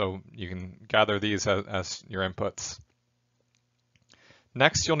 So you can gather these as your inputs.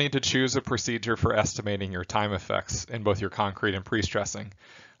 Next, you'll need to choose a procedure for estimating your time effects in both your concrete and pre-stressing.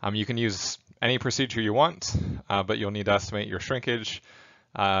 You can use any procedure you want, but you'll need to estimate your shrinkage,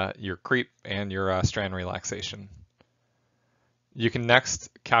 your creep, and your strand relaxation. You can next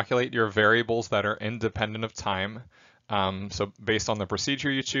calculate your variables that are independent of time. So based on the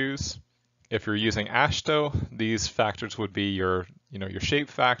procedure you choose, if you're using AASHTO, these factors would be your shape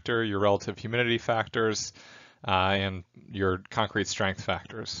factor, your relative humidity factors, and your concrete strength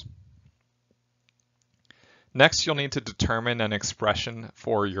factors. Next, you'll need to determine an expression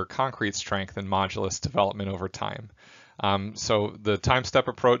for your concrete strength and modulus development over time. So the time step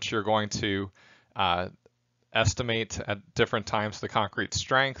approach, you're going to estimate at different times the concrete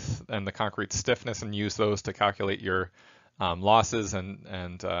strength and the concrete stiffness and use those to calculate your losses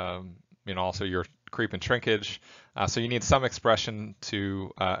and also your creep and shrinkage. So you need some expression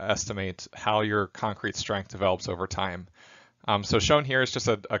to estimate how your concrete strength develops over time. So shown here is just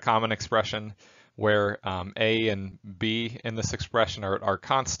a common expression where A and B in this expression are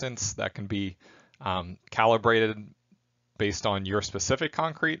constants that can be calibrated based on your specific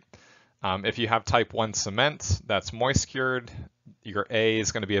concrete. If you have type 1 cement that's moist cured, your A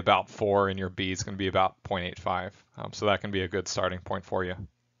is going to be about 4 and your B is going to be about 0.85. So that can be a good starting point for you.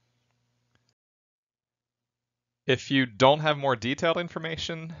 If you don't have more detailed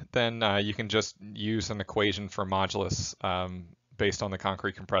information, then you can just use an equation for modulus based on the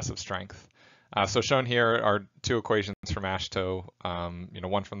concrete compressive strength. So shown here are two equations from AASHTO,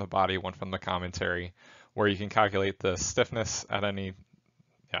 one from the body, one from the commentary, where you can calculate the stiffness at any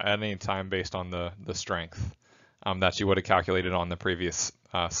time based on the strength that you would have calculated on the previous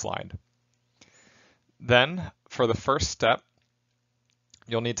slide. Then for the first step,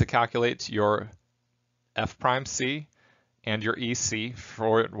 you'll need to calculate your F prime C and your EC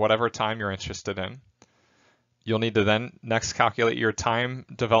for whatever time you're interested in. You'll need to then next calculate your time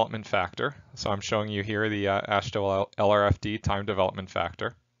development factor. So I'm showing you here the AASHTO LRFD time development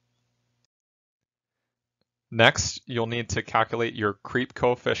factor. Next, you'll need to calculate your creep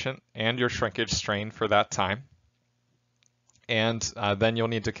coefficient and your shrinkage strain for that time. And then you'll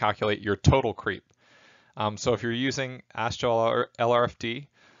need to calculate your total creep. So if you're using AASHTO LRFD,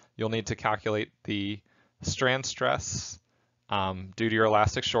 you'll need to calculate the strand stress due to your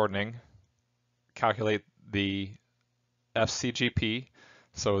elastic shortening, calculate the FCGP,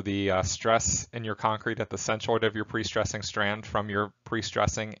 so the stress in your concrete at the centroid of your pre-stressing strand from your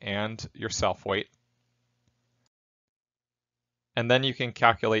pre-stressing and your self-weight. And then you can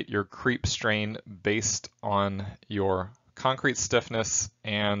calculate your creep strain based on your concrete stiffness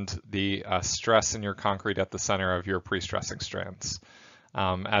and the stress in your concrete at the center of your pre-stressing strands,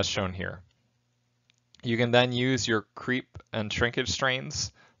 as shown here. You can then use your creep and shrinkage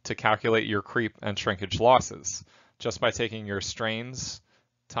strains to calculate your creep and shrinkage losses, just by taking your strains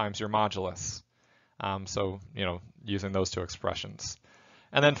times your modulus. So, using those two expressions.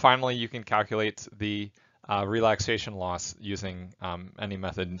 And then finally, you can calculate the relaxation loss using any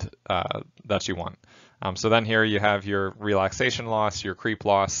method that you want. So then here you have your relaxation loss, your creep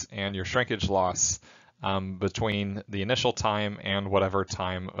loss, and your shrinkage loss between the initial time and whatever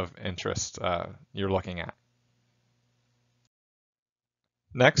time of interest you're looking at.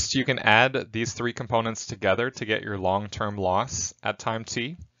 Next, you can add these three components together to get your long-term loss at time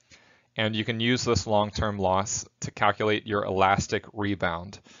t, and you can use this long-term loss to calculate your elastic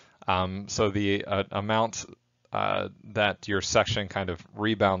rebound. So the amount that your section kind of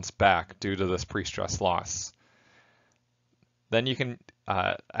rebounds back due to this pre-stress loss. Then you can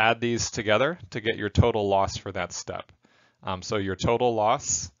add these together to get your total loss for that step. So your total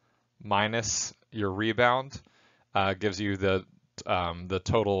loss minus your rebound gives you the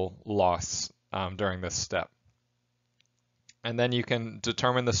total loss during this step. And then you can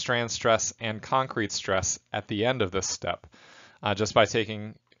determine the strand stress and concrete stress at the end of this step, just by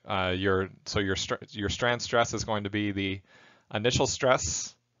taking your strand stress is going to be the initial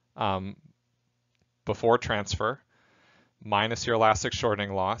stress before transfer minus your elastic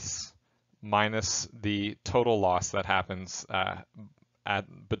shortening loss minus the total loss that happens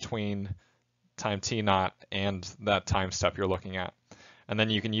between time t naught and that time step you're looking at. And then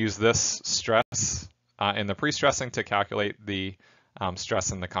you can use this stress in the pre-stressing to calculate the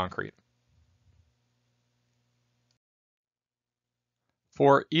stress in the concrete.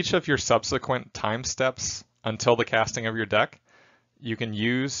 For each of your subsequent time steps until the casting of your deck, you can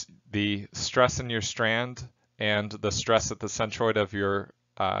use the stress in your strand and the stress at the centroid of your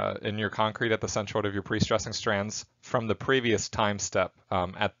in your concrete at the centroid of your pre-stressing strands from the previous time step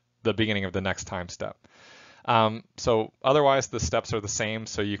at the beginning of the next time step. So otherwise the steps are the same,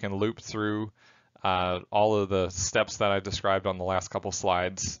 so you can loop through all of the steps that I described on the last couple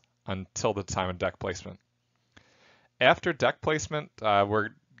slides until the time of deck placement. After deck placement, we're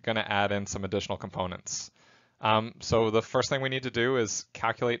going to add in some additional components. So the first thing we need to do is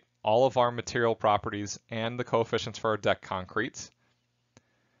calculate all of our material properties and the coefficients for our deck concrete.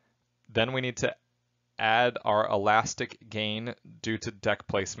 Then we need to add our elastic gain due to deck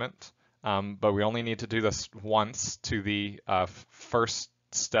placement, but we only need to do this once to the first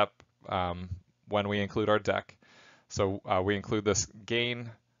step when we include our deck. So we include this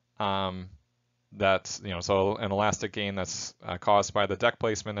gain that's, so an elastic gain that's caused by the deck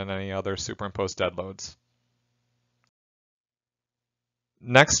placement and any other superimposed dead loads.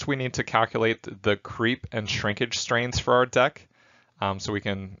 Next, we need to calculate the creep and shrinkage strains for our deck. So we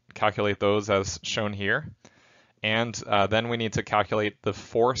can calculate those as shown here. And then we need to calculate the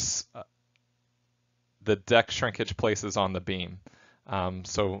force the deck shrinkage places on the beam.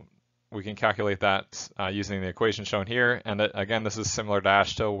 So we can calculate that using the equation shown here. And again, this is similar to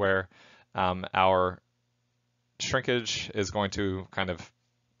AASHTO, where our shrinkage is going to kind of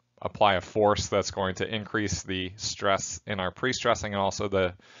apply a force that's going to increase the stress in our pre-stressing and also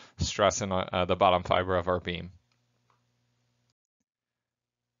the stress in the bottom fiber of our beam.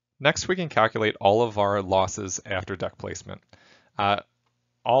 Next, we can calculate all of our losses after deck placement.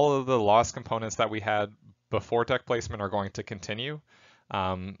 All of the loss components that we had before deck placement are going to continue.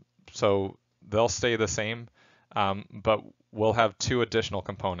 So they'll stay the same, but we'll have two additional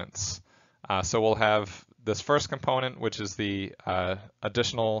components. So we'll have this first component, which is the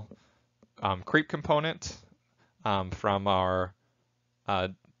additional creep component from our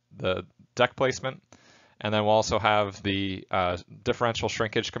the deck placement. And then we'll also have the differential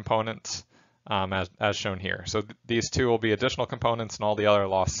shrinkage component as shown here. So these two will be additional components, and all the other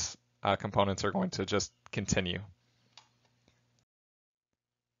loss components are going to just continue.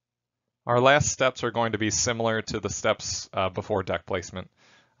 Our last steps are going to be similar to the steps before deck placement.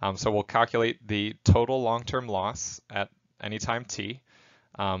 So we'll calculate the total long-term loss at any time t.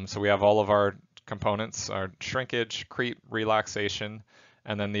 So we have all of our components, our shrinkage, creep, relaxation,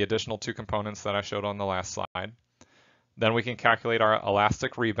 and then the additional two components that I showed on the last slide. Then we can calculate our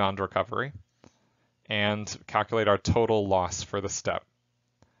elastic rebound recovery and calculate our total loss for the step.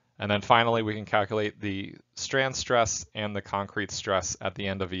 And then finally, we can calculate the strand stress and the concrete stress at the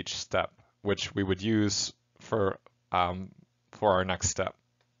end of each step, which we would use for our next step.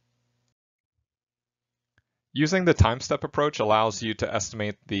 Using the time step approach allows you to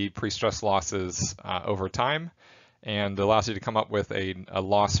estimate the pre-stress losses over time, and allows you to come up with a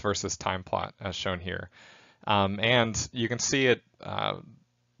loss versus time plot as shown here. And you can see it,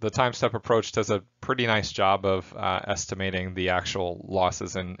 the time step approach does a pretty nice job of estimating the actual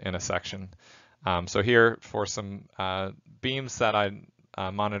losses in a section. So here for some beams that I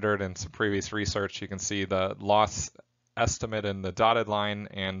monitored in some previous research, you can see the loss estimate in the dotted line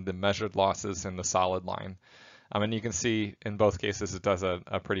and the measured losses in the solid line. And you can see in both cases it does a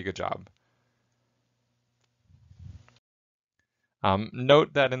pretty good job.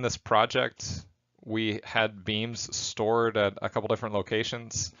 Note that in this project, we had beams stored at a couple different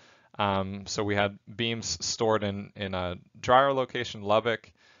locations. So we had beams stored in a drier location,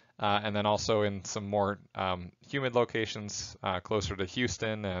 Lubbock, and then also in some more humid locations closer to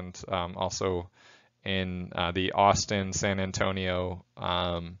Houston, and also in the Austin, San Antonio,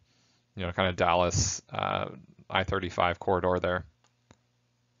 kind of Dallas, I-35 corridor there.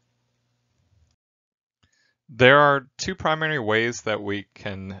 There are two primary ways that we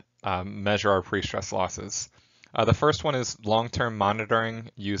can measure our pre-stress losses. The first one is long-term monitoring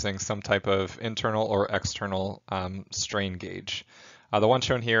using some type of internal or external strain gauge. The one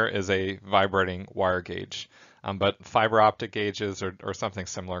shown here is a vibrating wire gauge, but fiber optic gauges or something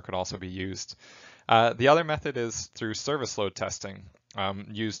similar could also be used. The other method is through service load testing,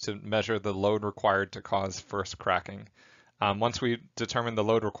 used to measure the load required to cause first cracking. Once we determine the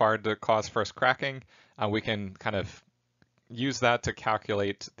load required to cause first cracking, we can kind of use that to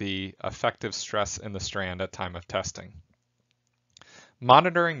calculate the effective stress in the strand at time of testing.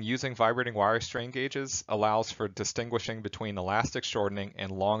 Monitoring using vibrating wire strain gauges allows for distinguishing between elastic shortening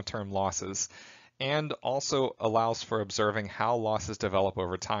and long-term losses, and also allows for observing how losses develop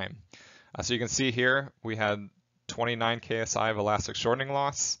over time. So you can see here we had 29 KSI of elastic shortening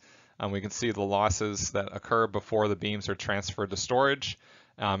loss. We can see the losses that occur before the beams are transferred to storage.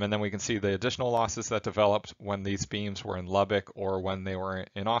 And then we can see the additional losses that developed when these beams were in Lubbock or when they were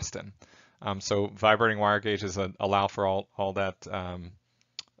in Austin. So vibrating wire gauges allow for all that,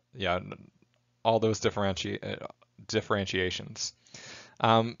 all those differentiations.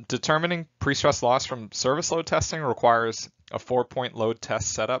 Determining pre-stress loss from service load testing requires a 4-point load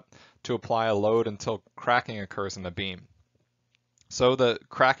test setup to apply a load until cracking occurs in the beam. So the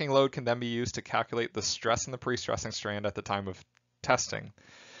cracking load can then be used to calculate the stress in the pre-stressing strand at the time of testing.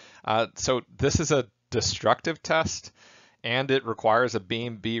 So this is a destructive test, and it requires a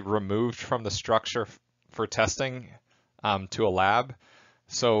beam be removed from the structure for testing to a lab.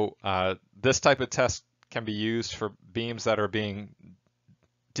 So this type of test can be used for beams that are being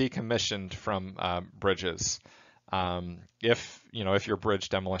decommissioned from bridges, if your bridge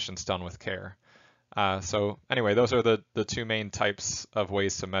demolition is done with care. So anyway, those are the two main types of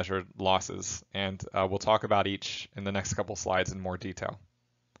ways to measure losses, and we'll talk about each in the next couple slides in more detail.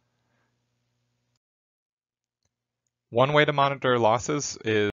 One way to monitor losses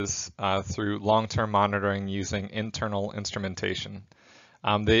is through long-term monitoring using internal instrumentation.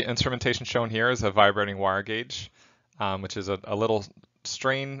 The instrumentation shown here is a vibrating wire gauge, which is a little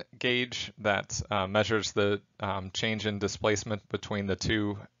strain gauge that measures the change in displacement between the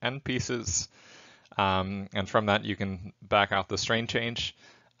two end pieces. And from that, you can back out the strain change.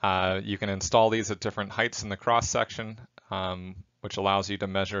 You can install these at different heights in the cross-section, which allows you to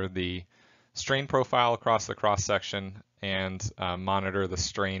measure the strain profile across the cross-section and monitor the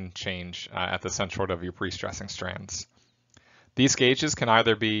strain change at the centroid of your pre-stressing strands. These gauges can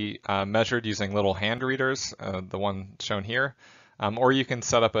either be measured using little hand readers, the one shown here, or you can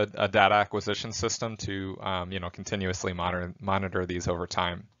set up a data acquisition system to continuously monitor these over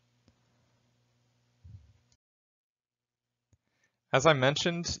time. As I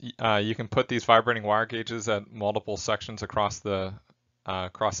mentioned, you can put these vibrating wire gauges at multiple sections across the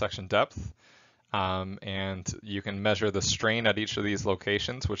cross-section depth, and you can measure the strain at each of these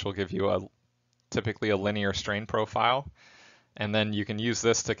locations, which will give you typically a linear strain profile. And then you can use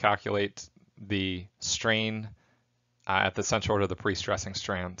this to calculate the strain at the centroid of the pre-stressing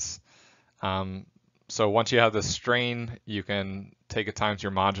strands. So once you have the strain, you can take it times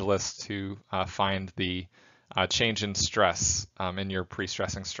your modulus to find the change in stress in your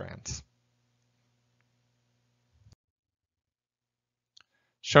pre-stressing strands.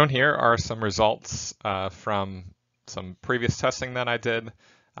 Shown here are some results from some previous testing that I did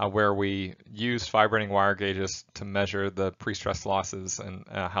where we used vibrating wire gauges to measure the pre-stress losses and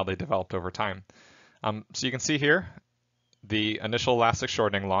how they developed over time. So you can see here, the initial elastic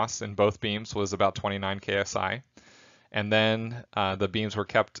shortening loss in both beams was about 29 KSI. And then the beams were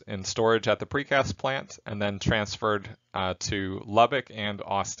kept in storage at the precast plant and then transferred to Lubbock and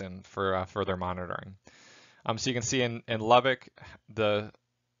Austin for further monitoring. So you can see in Lubbock, the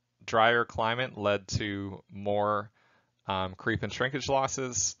drier climate led to more creep and shrinkage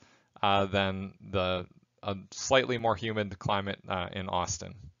losses than the slightly more humid climate in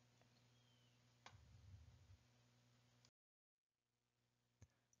Austin.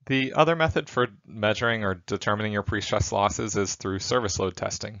 The other method for measuring or determining your pre-stress losses is through service load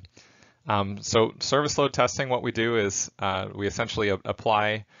testing. So service load testing, what we do is we essentially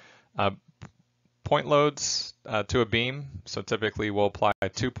apply point loads to a beam. So typically we'll apply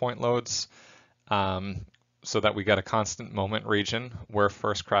 2 point loads so that we get a constant moment region where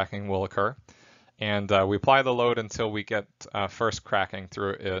first cracking will occur. And we apply the load until we get first cracking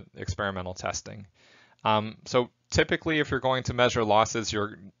through experimental testing. So typically, if you're going to measure losses,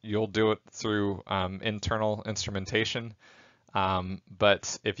 you'll do it through internal instrumentation.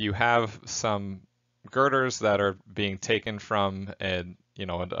 But if you have some girders that are being taken from a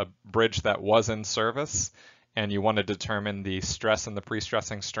bridge that was in service, and you want to determine the stress in the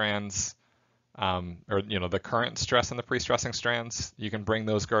pre-stressing strands, or the current stress in the pre-stressing strands, you can bring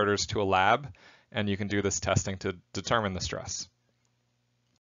those girders to a lab, and you can do this testing to determine the stress.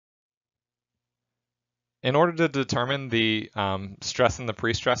 In order to determine the stress in the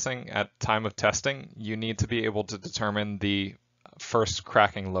pre-stressing at time of testing, you need to be able to determine the first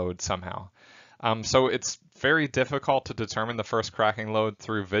cracking load somehow. So it's very difficult to determine the first cracking load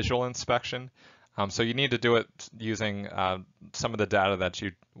through visual inspection. So you need to do it using some of the data that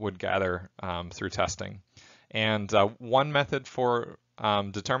you would gather through testing. And one method for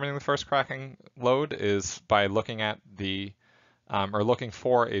determining the first cracking load is by looking at or looking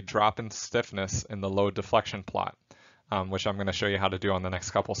for a drop in stiffness in the load deflection plot, which I'm going to show you how to do on the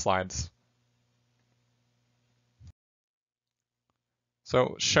next couple slides.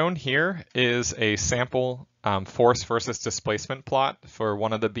 So shown here is a sample force versus displacement plot for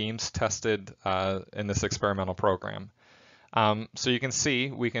one of the beams tested in this experimental program. So you can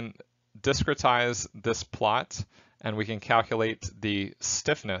see we can discretize this plot and we can calculate the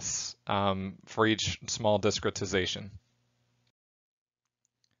stiffness for each small discretization.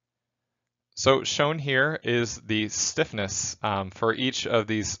 So shown here is the stiffness for each of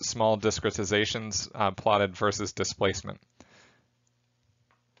these small discretizations plotted versus displacement.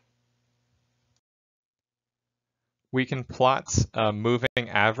 We can plot a moving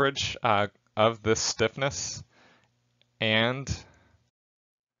average of this stiffness and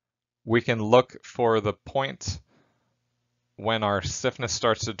We can look for the point when our stiffness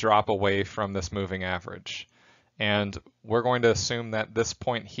starts to drop away from this moving average. And we're going to assume that this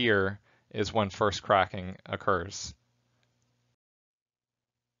point here is when first cracking occurs.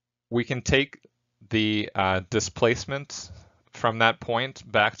 We can take the displacement from that point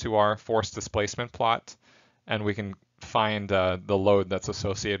back to our force displacement plot, and we can find the load that's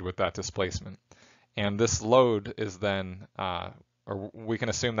associated with that displacement. And this load is then, or we can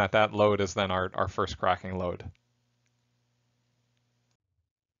assume that that load is then our first cracking load.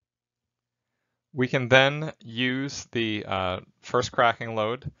 We can then use the first cracking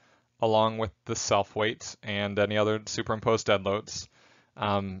load along with the self-weight and any other superimposed dead loads,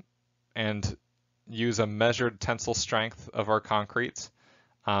 and use a measured tensile strength of our concrete,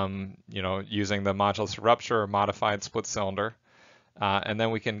 using the modulus of rupture or modified split cylinder. And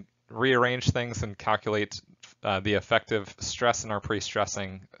then we can rearrange things and calculate the effective stress in our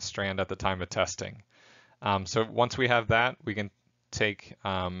pre-stressing strand at the time of testing. So once we have that, we can take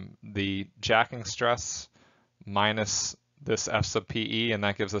the jacking stress minus this F sub PE, and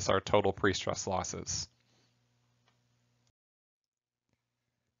that gives us our total pre-stress losses.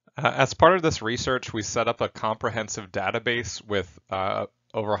 As part of this research, we set up a comprehensive database with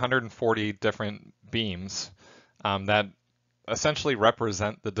over 140 different beams that essentially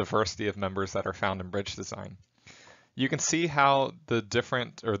represent the diversity of members that are found in bridge design. You can see how the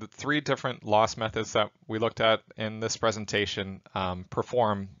three different loss methods that we looked at in this presentation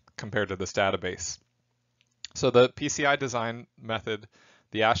perform compared to this database. So the PCI Design Method,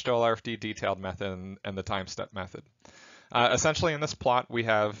 the AASHTO LRFD Detailed Method, and the time step method. Essentially in this plot we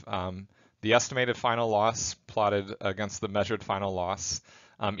have the estimated final loss plotted against the measured final loss.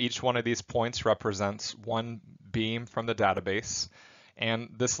 Each one of these points represents one beam from the database, and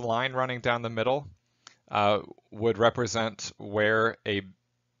this line running down the middle would represent where a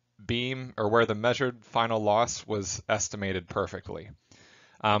beam or where the measured final loss was estimated perfectly.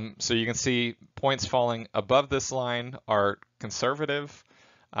 So you can see points falling above this line are conservative,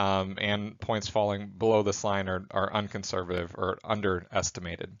 and points falling below this line are unconservative or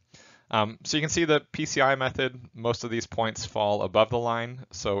underestimated. So you can see the PCI method, most of these points fall above the line.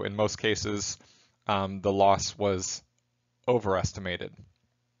 So in most cases, the loss was overestimated.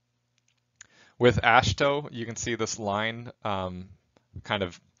 With AASHTO, you can see this line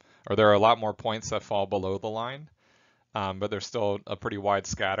there are a lot more points that fall below the line, but there's still a pretty wide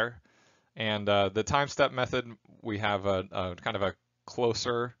scatter. And the time step method, we have a kind of a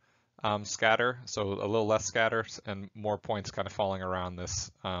closer scatter, so a little less scatter and more points kind of falling around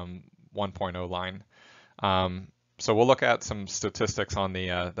this 1.0 line. So we'll look at some statistics on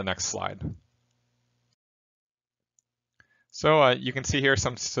the next slide. So you can see here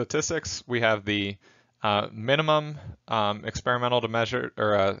some statistics. We have the minimum experimental to measure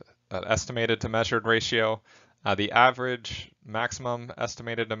or estimated to measured ratio, the average, maximum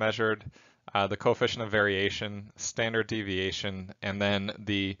estimated to measured, the coefficient of variation, standard deviation, and then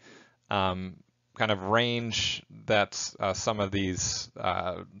the kind of range that some of these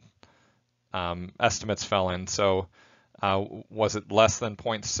estimates fell in. So was it less than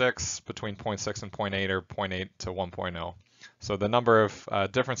 0.6, between 0.6 and 0.8, or 0.8 to 1.0? So the number of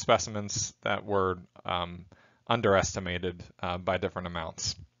different specimens that were underestimated by different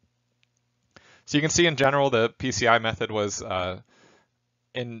amounts. So you can see in general the PCI method was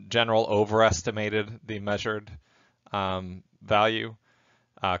in general overestimated the measured value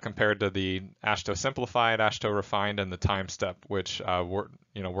compared to the AASHTO simplified, AASHTO refined, and the time step, which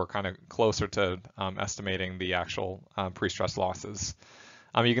were kind of closer to estimating the actual pre-stress losses.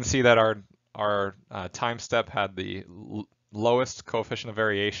 You can see that our time step had the lowest coefficient of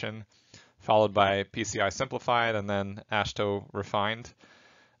variation, followed by PCI simplified, and then AASHTO refined.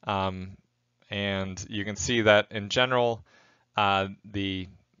 And you can see that in general, the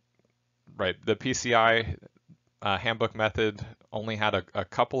PCI Handbook Method only had a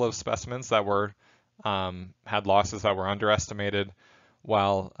couple of specimens that were had losses that were underestimated,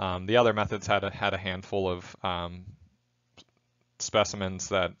 while the other methods had a handful of specimens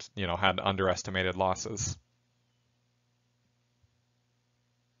that had underestimated losses.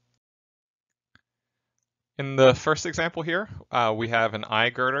 In the first example here, we have an I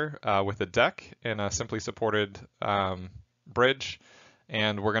girder with a deck in a simply supported bridge,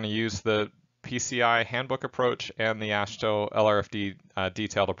 and we're going to use the PCI handbook approach and the AASHTO LRFD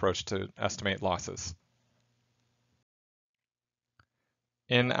detailed approach to estimate losses.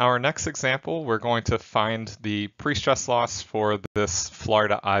 In our next example, we're going to find the pre-stress loss for this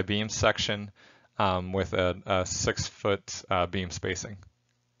Florida I-beam section with a 6-foot beam spacing.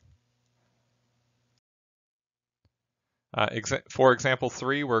 For example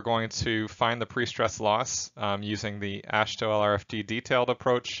 3, we're going to find the pre-stress loss using the AASHTO LRFD detailed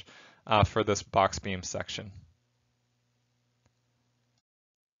approach for this box beam section.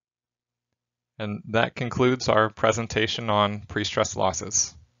 And that concludes our presentation on pre-stress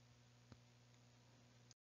losses.